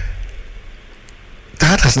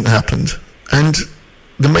 That hasn't happened, and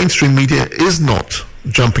the mainstream media is not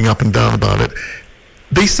jumping up and down about it.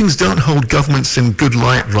 These things don't hold governments in good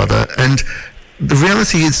light, rather, and the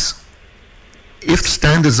reality is, if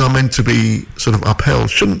standards are meant to be sort of upheld,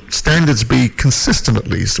 shouldn't standards be consistent, at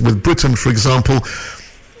least, with Britain, for example,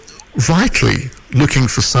 rightly looking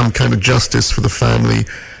for some kind of justice for the family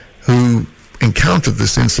who encountered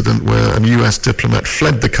this incident where a US diplomat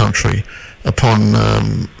fled the country upon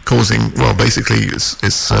causing, well, basically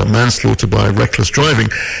it's manslaughter by reckless driving.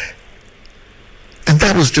 And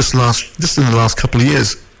that was just in the last couple of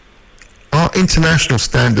years. Are international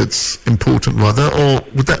standards important, rather, or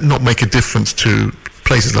would that not make a difference to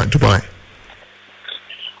places like Dubai?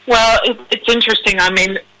 Well, it's interesting. I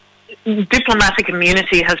mean, diplomatic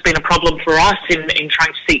immunity has been a problem for us in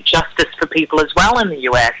trying to seek justice for people as well in the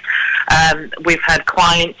US. We've had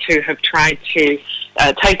clients who have tried to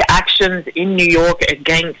take actions in New York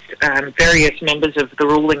against various members of the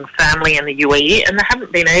ruling family in the UAE, and they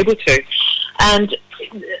haven't been able to. And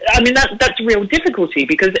I mean, that's a real difficulty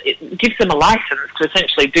because it gives them a license to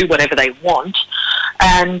essentially do whatever they want,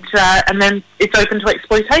 and then it's open to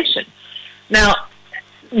exploitation. Now,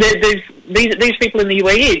 there's these people in the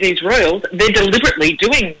UAE, these royals, they're deliberately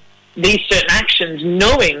doing these certain actions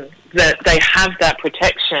knowing that they have that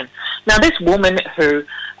protection. Now, this woman who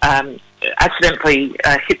accidentally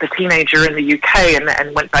hit the teenager in the UK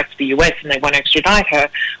and went back to the US and they won't extradite her,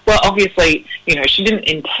 well, obviously, you know, she didn't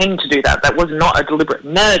intend to do that. That was not a deliberate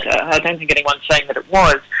murder. I don't think anyone's saying that it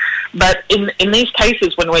was. But in these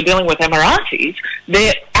cases, when we're dealing with Emiratis,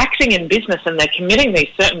 they're acting in business and they're committing these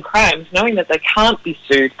certain crimes knowing that they can't be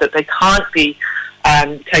sued, that they can't be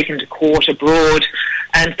taken to court abroad,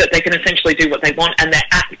 and that they can essentially do what they want, and they're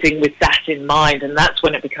acting with that in mind, and that's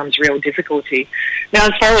when it becomes real difficulty. Now,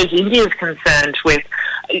 as far as India is concerned,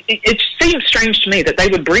 it seems strange to me that they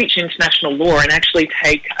would breach international law and actually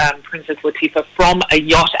take Princess Latifa from a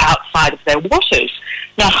yacht outside of their waters.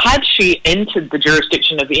 Now, had she entered the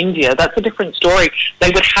jurisdiction of India, that's a different story.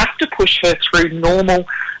 They would have to push her through normal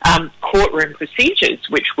courtroom procedures,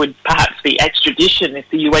 which would perhaps be extradition if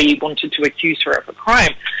the UAE wanted to accuse her of a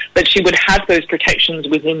crime. But she would have those protections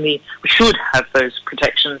should have those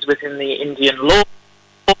protections within the Indian law.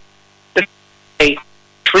 They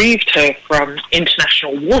retrieved her from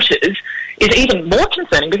international waters is even more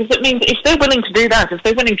concerning, because it means if they're willing to do that, if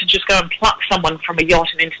they're willing to just go and pluck someone from a yacht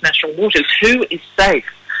in international waters, who is safe?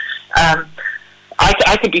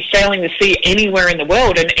 I could be sailing the sea anywhere in the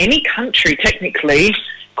world, and any country technically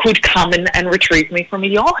could come and retrieve me from a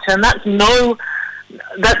yacht, and that's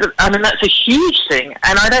a huge thing,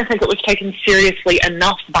 and I don't think it was taken seriously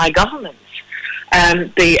enough by governments.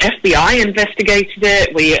 The FBI investigated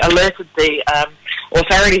it. We alerted the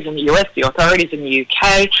authorities in the US, the authorities in the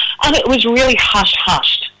UK, and it was really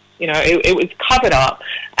hush-hushed. You know, it was covered up.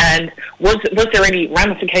 And was there any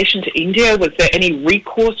ramification to India? Was there any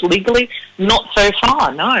recourse legally? Not so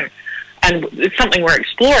far, no. And it's something we're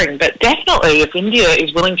exploring. But definitely, if India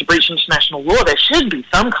is willing to breach international law, there should be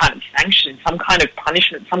some kind of sanction, some kind of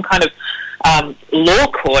punishment, some kind of law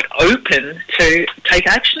court open to take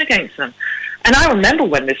action against them. And I remember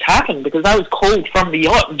when this happened, because I was called from the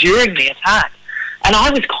yacht during the attack. And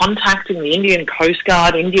I was contacting the Indian Coast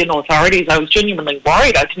Guard, Indian authorities. I was genuinely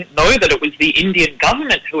worried. I didn't know that it was the Indian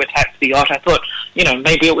government who attacked the yacht. I thought,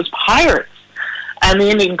 maybe it was pirates. And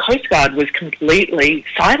the Indian Coast Guard was completely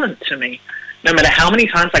silent to me. No matter how many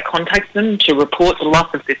times I contacted them to report the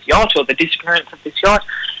loss of this yacht or the disappearance of this yacht,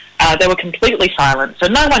 they were completely silent. So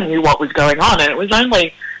no one knew what was going on. And it was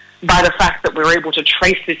only by the fact that we were able to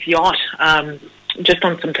trace this yacht just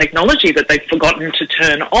on some technology that they'd forgotten to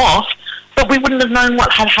turn off, but we wouldn't have known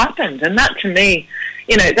what had happened. And that, to me,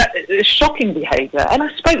 that is shocking behaviour. And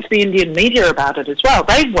I spoke to the Indian media about it as well.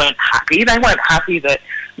 They weren't happy. They weren't happy that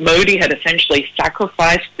Modi had essentially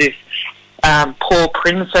sacrificed this poor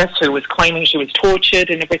princess who was claiming she was tortured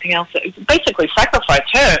and everything else. Basically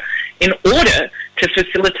sacrificed her in order to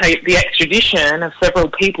facilitate the extradition of several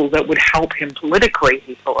people that would help him politically,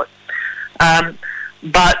 he thought.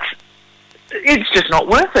 But it's just not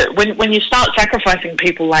worth it. When you start sacrificing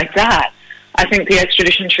people like that, I think the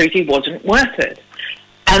extradition treaty wasn't worth it.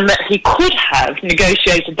 And that he could have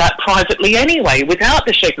negotiated that privately anyway without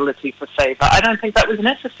the Sheikh Latifa favour. I don't think that was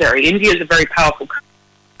necessary. India is a very powerful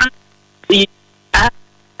country.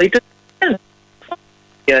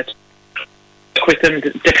 With them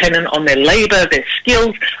dependent on their labour, their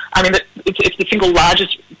skills. I mean, it's the single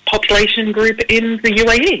largest population group in the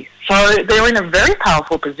UAE. So they're in a very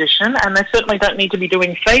powerful position, and they certainly don't need to be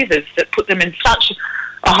doing favours that put them in such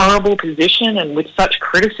a horrible position and with such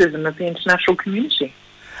criticism of the international community.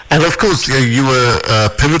 And of course, you were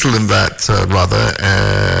pivotal in that, Radha,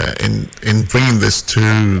 in bringing this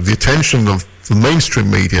to the attention of the mainstream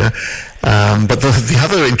media. But the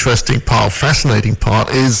other interesting part, fascinating part,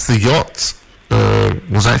 is the yacht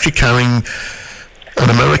was actually carrying an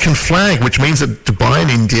American flag, which means that Dubai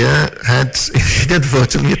and India had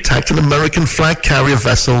inadvertently attacked an American flag carrier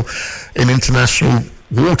vessel in international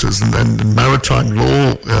waters. And maritime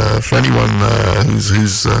law, for anyone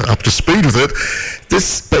who's up to speed with it,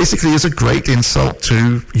 this basically is a great insult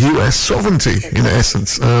to US sovereignty, in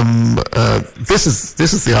essence. This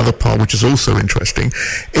is the other part, which is also interesting,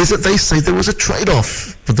 is that they say there was a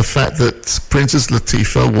trade-off for the fact that Princess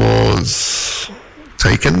Latifa was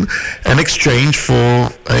taken in exchange for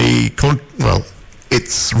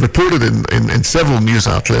it's reported in several news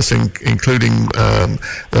outlets, including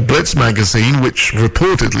the Blitz magazine, which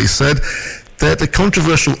reportedly said that a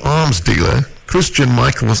controversial arms dealer, Christian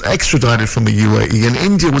Michael, was extradited from the UAE, and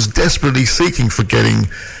India was desperately seeking for getting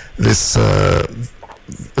this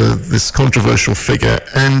controversial figure,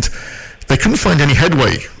 and they couldn't find any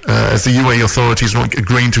headway as the UAE authorities weren't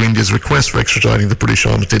agreeing to India's request for extraditing the British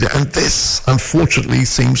arms dealer, and this, unfortunately,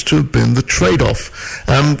 seems to have been the trade-off.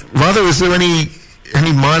 Rather, is there any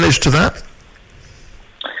mileage to that?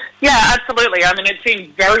 Yeah, absolutely. I mean, it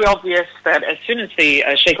seemed very obvious that as soon as the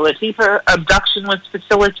Sheikh Latifa abduction was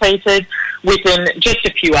facilitated, within just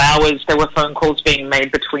a few hours, there were phone calls being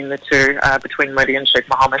made between the two, between Modi and Sheikh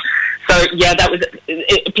Mohammed. So, yeah,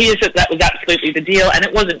 it appears that was absolutely the deal, and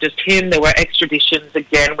it wasn't just him. There were extraditions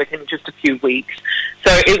again within just a few weeks.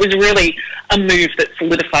 So it was really a move that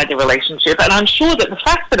solidified the relationship, and I'm sure that the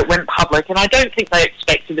fact that it went public, and I don't think they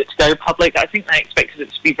expected it to go public, I think they expected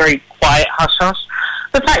it to be very quiet, hush-hush.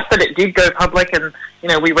 The fact that it did go public, and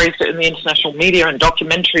we raised it in the international media and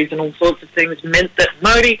documentaries and all sorts of things, meant that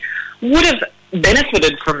Modi would have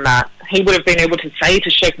benefited from that. He would have been able to say to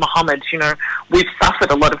Sheikh Mohammed, we've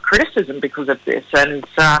suffered a lot of criticism because of this, and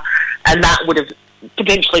that would have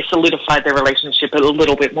potentially solidified their relationship a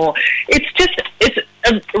little bit more. It's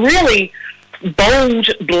a really bold,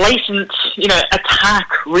 blatant,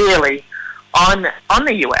 attack, really, on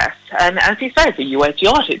the US. And as you say, it's a US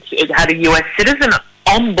yacht. It had a US citizen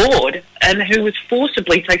on board and who was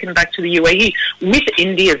forcibly taken back to the UAE with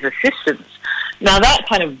India's assistance. Now, that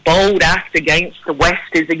kind of bold act against the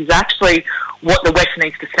West is exactly what the West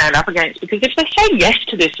needs to stand up against, because if they say yes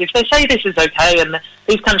to this, if they say this is okay and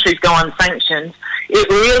these countries go on sanctions, it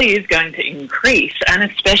really is going to increase, and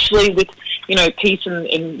especially with, peace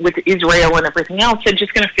with Israel and everything else, they're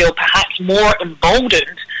just going to feel perhaps more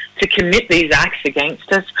emboldened to commit these acts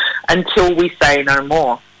against us until we say no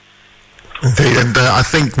more. Okay, and I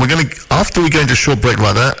think we're going to, after we go into a short break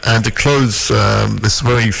like that, and to close this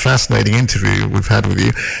very fascinating interview we've had with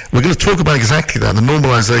you, we're going to talk about exactly that, the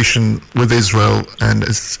normalization with Israel. And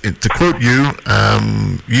to quote you,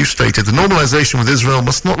 you stated, the normalization with Israel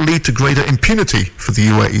must not lead to greater impunity for the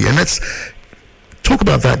UAE. And let's talk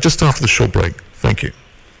about that just after the short break. Thank you.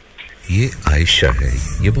 ये आयशा है।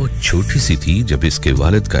 ये बहुत छोटी सी थी जब इसके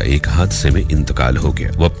वालिद का एक हादसे में इंतकाल हो गया।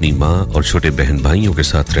 वो अपनी माँ और छोटे बहन भाइयों के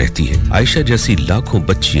साथ रहती है। आयशा जैसी लाखों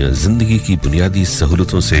बच्चियां जिंदगी की बुनियादी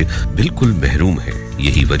सहूलतों से बिल्कुल महरूम हैं।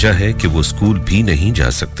 यही वजह है कि वो स्कूल भी नहीं जा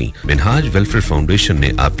सकती। मिनहाज वेलफेयर फाउंडेशन ने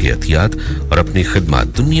आपकी एहतियात और अपनी खिदमत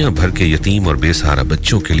दुनिया भर के यतीम और बेसहारा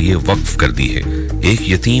बच्चों के लिए वक्फ कर दी है। एक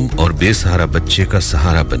यतीम और बेसहारा बच्चे का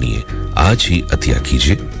सहारा बनिए। आज ही अतिया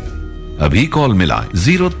कीजिए। अभी कॉल मिलाएं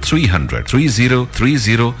 0300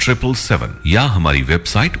 3030 या हमारी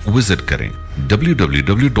वेबसाइट विजिट करें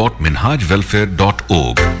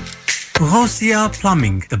www.minhajwelfare.org. Rosia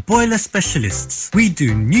Plumbing, the boiler specialists. We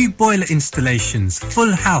do new boiler installations,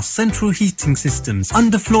 full house central heating systems,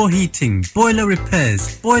 underfloor heating, boiler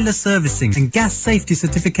repairs, boiler servicing and gas safety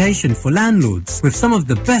certification for landlords. With some of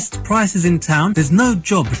the best prices in town, there's no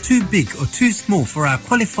job too big or too small for our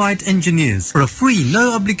qualified engineers. For a free,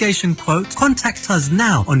 no obligation quote, contact us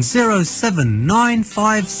now on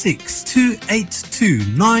 07956 282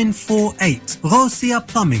 948. Rosia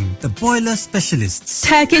Plumbing, the boiler specialists.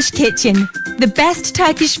 Turkish Kitchen. The best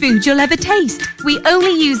Turkish food you'll ever taste. We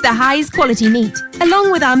only use the highest quality meat.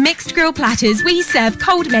 Along with our mixed grill platters, we serve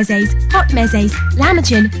cold mezes, hot mezes,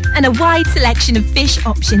 lahmacun, and a wide selection of fish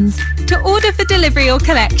options. To order for delivery or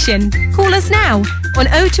collection, call us now on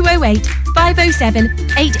 0208 507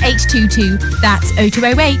 8822. That's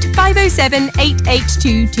 0208 507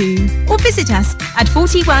 8822. Or visit us at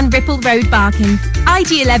 41 Ripple Road, Barking,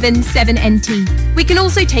 ID11 7NT. We can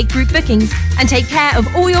also take group bookings and take care of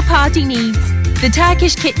all your party needs. The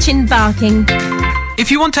Turkish Kitchen, Barking. If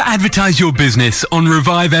you want to advertise your business on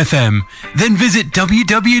Revive FM, then visit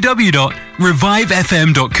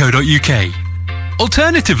www.revivefm.co.uk.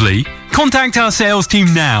 Alternatively, contact our sales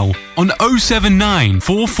team now on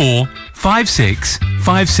 07944 56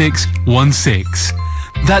 5616.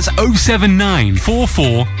 That's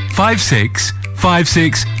 07944 56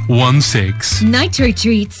 5616. Nitro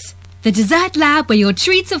Treats, the dessert lab where your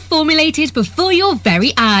treats are formulated before your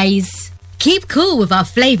very eyes. Keep cool with our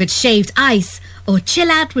flavoured shaved ice, or chill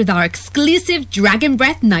out with our exclusive Dragon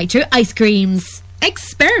Breath Nitro ice creams.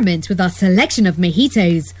 Experiment with our selection of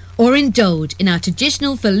mojitos, or indulge in our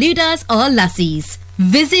traditional faludas or lassies.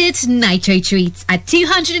 Visit Nitro Treats at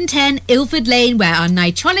 210 Ilford Lane, where our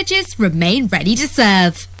nitrologists remain ready to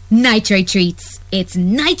serve. Nitro Treats. It's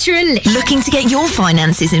nitro-lit. Looking to get your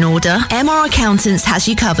finances in order? MR Accountants has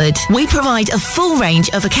you covered. We provide a full range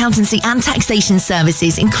of accountancy and taxation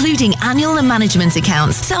services, including annual and management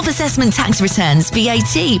accounts, self-assessment tax returns,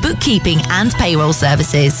 VAT, bookkeeping and payroll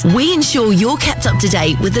services. We ensure you're kept up to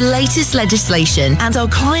date with the latest legislation, and our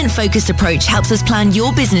client-focused approach helps us plan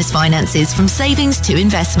your business finances from savings to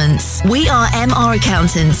investments. We are MR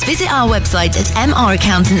Accountants. Visit our website at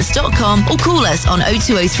mraccountants.com or call us on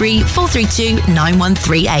 0203 432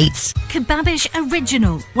 9138. Kebabish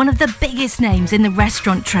Original, one of the biggest names in the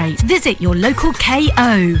restaurant trade. Visit your local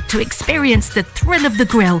KO to experience the thrill of the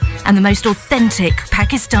grill and the most authentic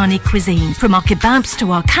Pakistani cuisine. From our kebabs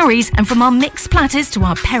to our curries, and from our mixed platters to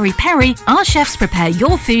our peri-peri, our chefs prepare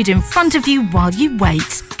your food in front of you while you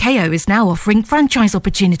wait. KO is now offering franchise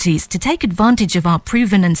opportunities. To take advantage of our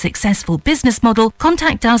proven and successful business model,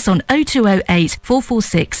 contact us on 0208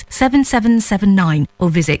 446 7779 or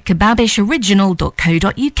visit kebabishoriginal.co.uk.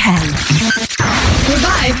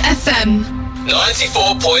 Revive FM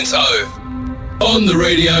 94.0. On the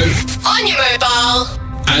radio. On your mobile.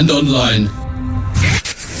 And online.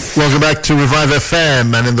 Welcome back to Revive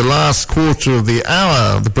FM, and in the last quarter of the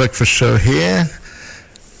hour, the breakfast show here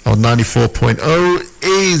on 94.0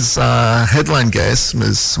 is our headline guest,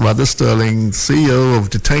 Ms. Radha Stirling, CEO of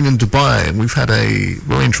Detained in Dubai, and we've had a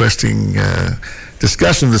very interesting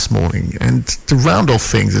discussion this morning. And to round off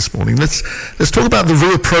things this morning, let's talk about the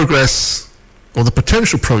real progress, or the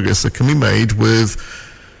potential progress that can be made with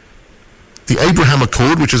the Abraham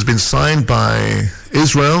Accord, which has been signed by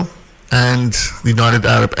Israel and the United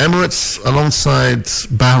Arab Emirates alongside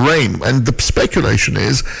Bahrain. And the speculation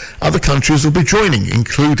is other countries will be joining,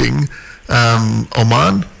 including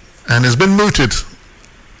Oman, and has been mooted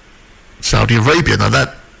Saudi Arabia. Now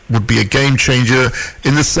that would be a game changer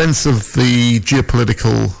in the sense of the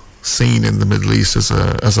geopolitical scene in the Middle East as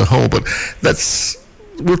a whole. But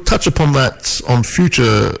we'll touch upon that on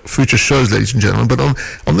future shows, ladies and gentlemen. But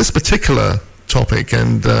on this particular topic,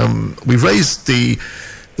 and we raised the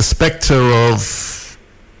spectre of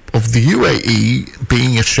the UAE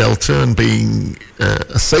being a shelter and being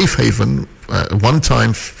a safe haven one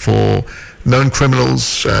time for known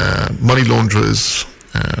criminals, money launderers,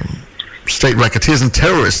 state racketeers and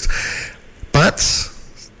terrorists. But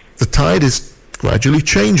the tide is gradually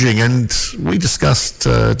changing, and we discussed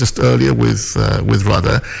just earlier with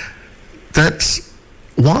Radha that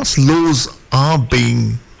whilst laws are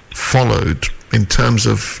being followed in terms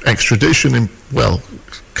of extradition,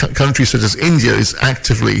 countries such as India is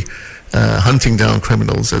actively hunting down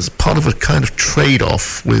criminals as part of a kind of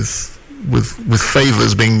trade-off with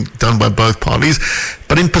favours being done by both parties.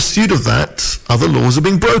 But in pursuit of that, other laws are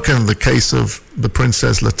being broken. The case of the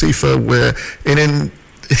Princess Latifa, where in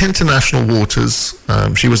international waters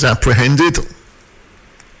she was apprehended,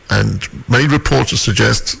 and many reporters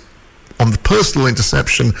suggest on the personal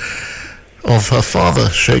interception of her father,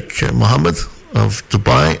 Sheikh Mohammed of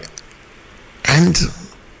Dubai, and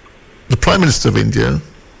the Prime Minister of India,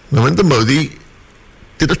 Narendra Modi,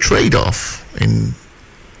 did a trade-off in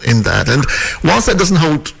that. And whilst that doesn't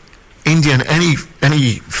hold India in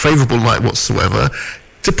any favourable light whatsoever,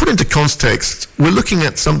 to put into context, we're looking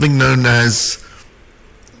at something known as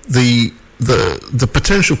the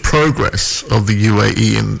potential progress of the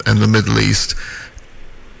UAE and the Middle East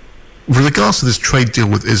with regards to this trade deal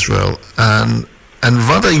with Israel. And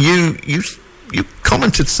Radha, you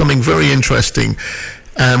commented something very interesting,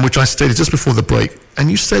 which I stated just before the break, and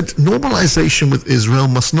you said normalization with Israel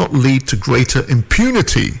must not lead to greater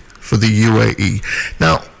impunity for the UAE.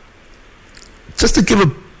 Now, just to give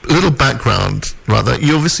a little background, Radha,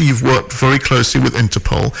 you've worked very closely with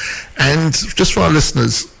Interpol, and just for our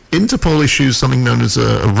listeners, Interpol issues something known as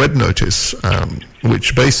a red notice,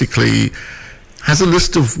 which basically has a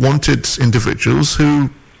list of wanted individuals who,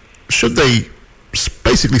 should they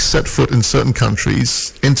basically set foot in certain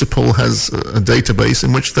countries, Interpol has a database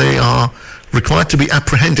in which they are required to be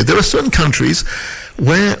apprehended. There are certain countries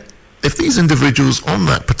where if these individuals on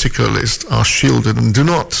that particular list are shielded and do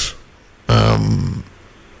not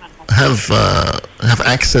have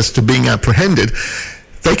access to being apprehended,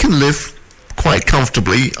 they can live quite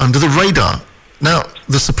comfortably under the radar. Now,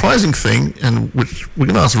 the surprising thing, and which we're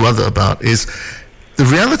going to ask Radha about, is the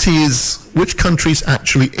reality is which countries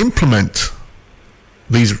actually implement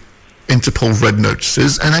these Interpol red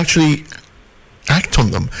notices and actually act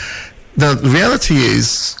on them. Now, the reality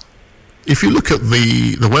is, if you look at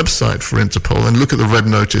the website for Interpol and look at the red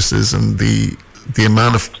notices and the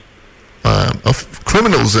amount of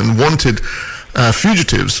criminals and wanted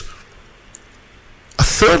fugitives, a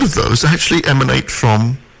third of those actually emanate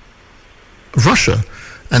from Russia.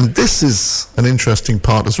 And this is an interesting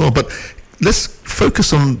part as well. But let's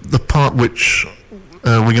focus on the part which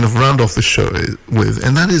we're going to round off the show with,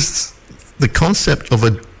 and that is the concept of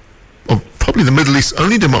probably the Middle East's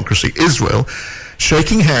only democracy, Israel,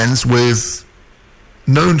 shaking hands with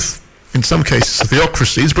known, in some cases,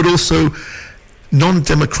 theocracies, but also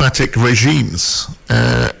non-democratic regimes.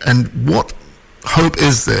 And what hope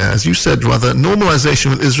is there? As you said, rather, normalization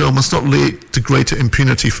with Israel must not lead to greater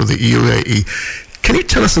impunity for the UAE. Can you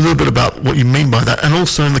tell us a little bit about what you mean by that, and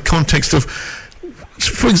also in the context of,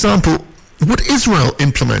 for example, would Israel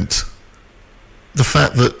implement the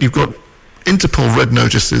fact that you've got Interpol red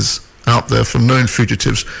notices out there for known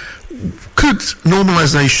fugitives? Could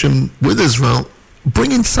normalization with Israel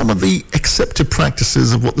bring in some of the accepted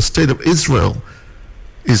practices of what the state of Israel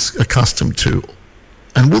is accustomed to?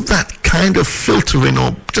 And will that kind of filter in,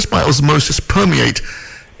 or just by osmosis permeate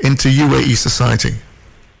into UAE society?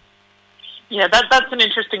 Yeah, that's an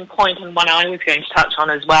interesting point, and one I was going to touch on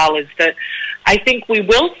as well, is that I think we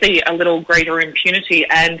will see a little greater impunity,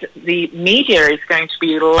 and the media is going to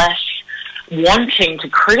be less wanting to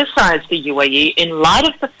criticise the UAE in light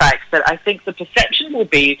of the fact that I think the perception will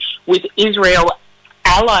be with Israel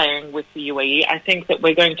allying with the UAE, I think that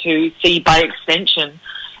we're going to see by extension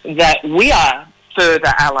that we are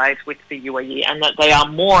further allied with the UAE and that they are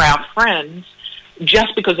more our friends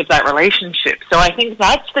just because of that relationship. So I think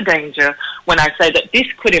that's the danger when I say that this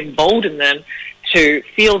could embolden them to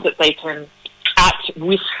feel that they can act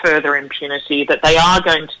with further impunity, that they are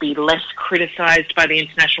going to be less criticised by the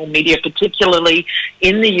international media, particularly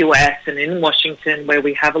in the US and in Washington, where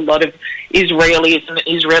we have a lot of Israelis and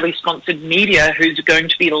Israeli-sponsored media who's going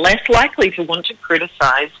to be less likely to want to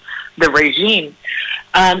criticise the regime.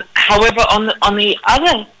 However, on the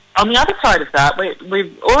other side of that,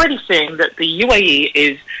 we've already seen that the UAE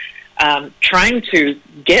is trying to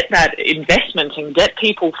get that investment and get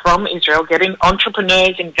people from Israel, getting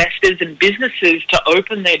entrepreneurs, investors and businesses to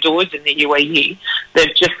open their doors in the UAE.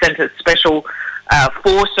 They've just sent a special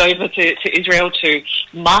force over to Israel to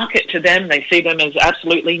market to them. They see them as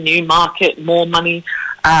absolutely new market, more money.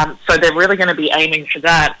 So they're really going to be aiming for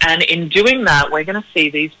that. And in doing that, we're going to see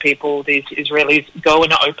these people, these Israelis, go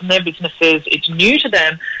and open their businesses. It's new to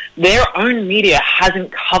them. Their own media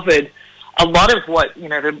hasn't covered a lot of what, you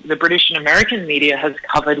know, the British and American media has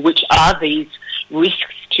covered, which are these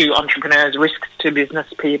risks to entrepreneurs, risks to business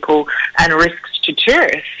people, and risks to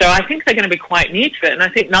tourists. So I think they're going to be quite new to it. And I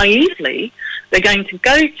think naively, they're going to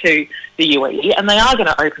go to the UAE and they are going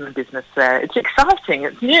to open a business there. It's exciting.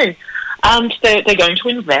 It's new. And they're going to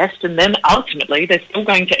invest, and then ultimately they're still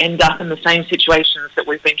going to end up in the same situations that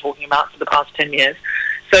we've been talking about for the past 10 years.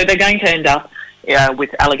 So they're going to end up with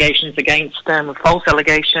allegations against them, false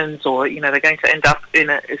allegations, or, you know, they're going to end up in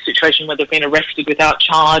a situation where they've been arrested without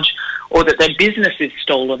charge, or that their business is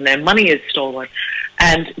stolen, their money is stolen.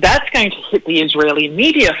 And that's going to hit the Israeli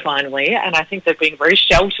media finally, and I think they've been very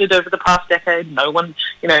sheltered over the past decade. No one,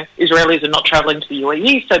 you know, Israelis are not travelling to the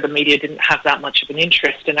UAE, so the media didn't have that much of an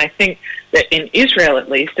interest. And I think that in Israel, at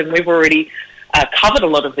least, and we've already covered a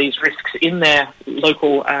lot of these risks in their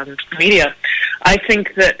local media, I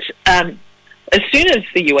think that as soon as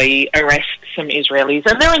the UAE arrests some Israelis,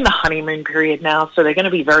 and they're in the honeymoon period now, so they're going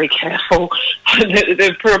to be very careful.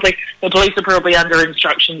 The police are probably under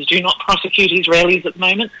instructions, do not prosecute Israelis at the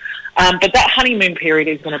moment. But that honeymoon period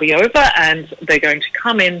is going to be over, and they're going to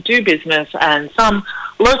come in, do business, and some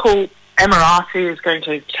local Emirati is going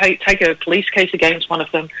to take a police case against one of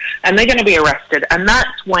them, and they're going to be arrested. And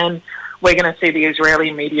that's when we're going to see the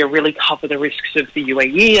Israeli media really cover the risks of the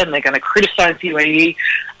UAE, and they're going to criticise the UAE.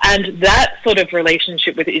 And that sort of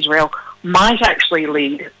relationship with Israel might actually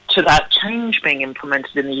lead to that change being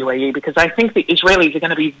implemented in the UAE, because I think the Israelis are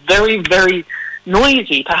going to be very, very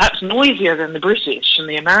noisy, perhaps noisier than the British and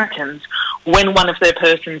the Americans, when one of their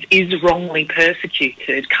persons is wrongly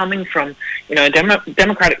persecuted, coming from, you know, a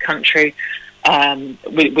democratic country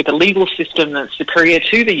with a legal system that's superior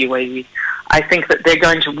to the UAE. I think that they're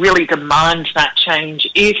going to really demand that change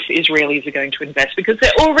if Israelis are going to invest, because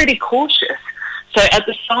they're already cautious. So at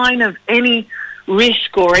the sign of any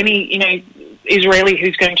risk or any, you know, Israeli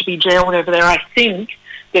who's going to be jailed over there, I think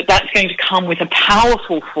that that's going to come with a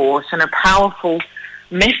powerful force and a powerful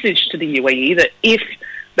message to the UAE that if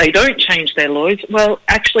they don't change their laws, well,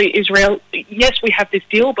 actually, Israel, yes, we have this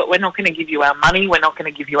deal, but we're not going to give you our money, we're not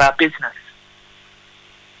going to give you our business.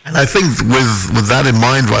 And I think with that in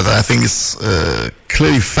mind, Radha, I think it's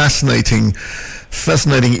clearly fascinating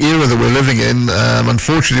era that we're living in.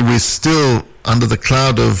 Unfortunately, we're still under the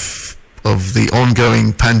cloud of the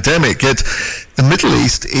ongoing pandemic. Yet the Middle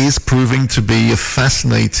East is proving to be a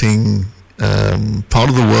fascinating part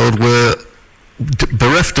of the world where,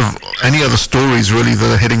 bereft of any other stories really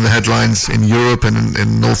that are hitting the headlines in Europe and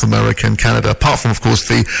in North America and Canada, apart from, of course,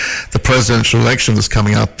 the presidential election that's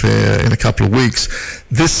coming up in a couple of weeks,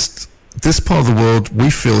 this part of the world we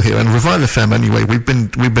feel here, and Revive FM anyway, we've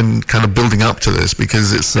been kind of building up to this,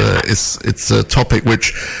 because it's a topic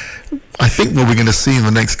which I think what we're going to see in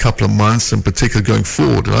the next couple of months, in particular going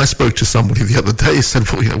forward. And I spoke to somebody the other day, said,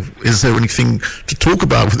 well, you know, is there anything to talk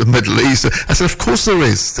about with the Middle East? I said, of course there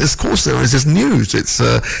is. Of course there is. There's news. It's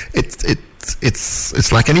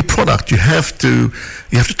like any product. You have to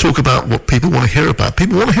talk about what people want to hear about.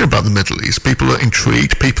 People want to hear about the Middle East. People are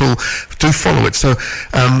intrigued. People do follow it. So,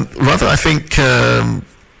 rather, I think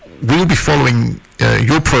we'll be following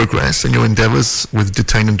your progress and your endeavours with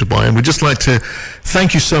Detained in Dubai, and we'd just like to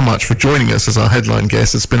thank you so much for joining us as our headline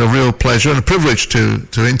guest. It's been a real pleasure and a privilege to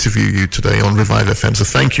interview you today on Revive FM, so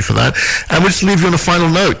thank you for that. And we'll just leave you on a final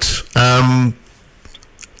note.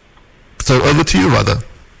 So over to you, Radha.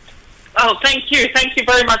 Oh, thank you. Thank you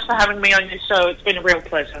very much for having me on your show. It's been a real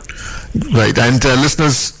pleasure. Great. And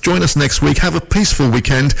listeners, join us next week. Have a peaceful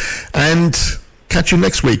weekend and catch you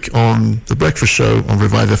next week on The Breakfast Show on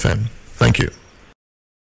Revive FM. Thank you.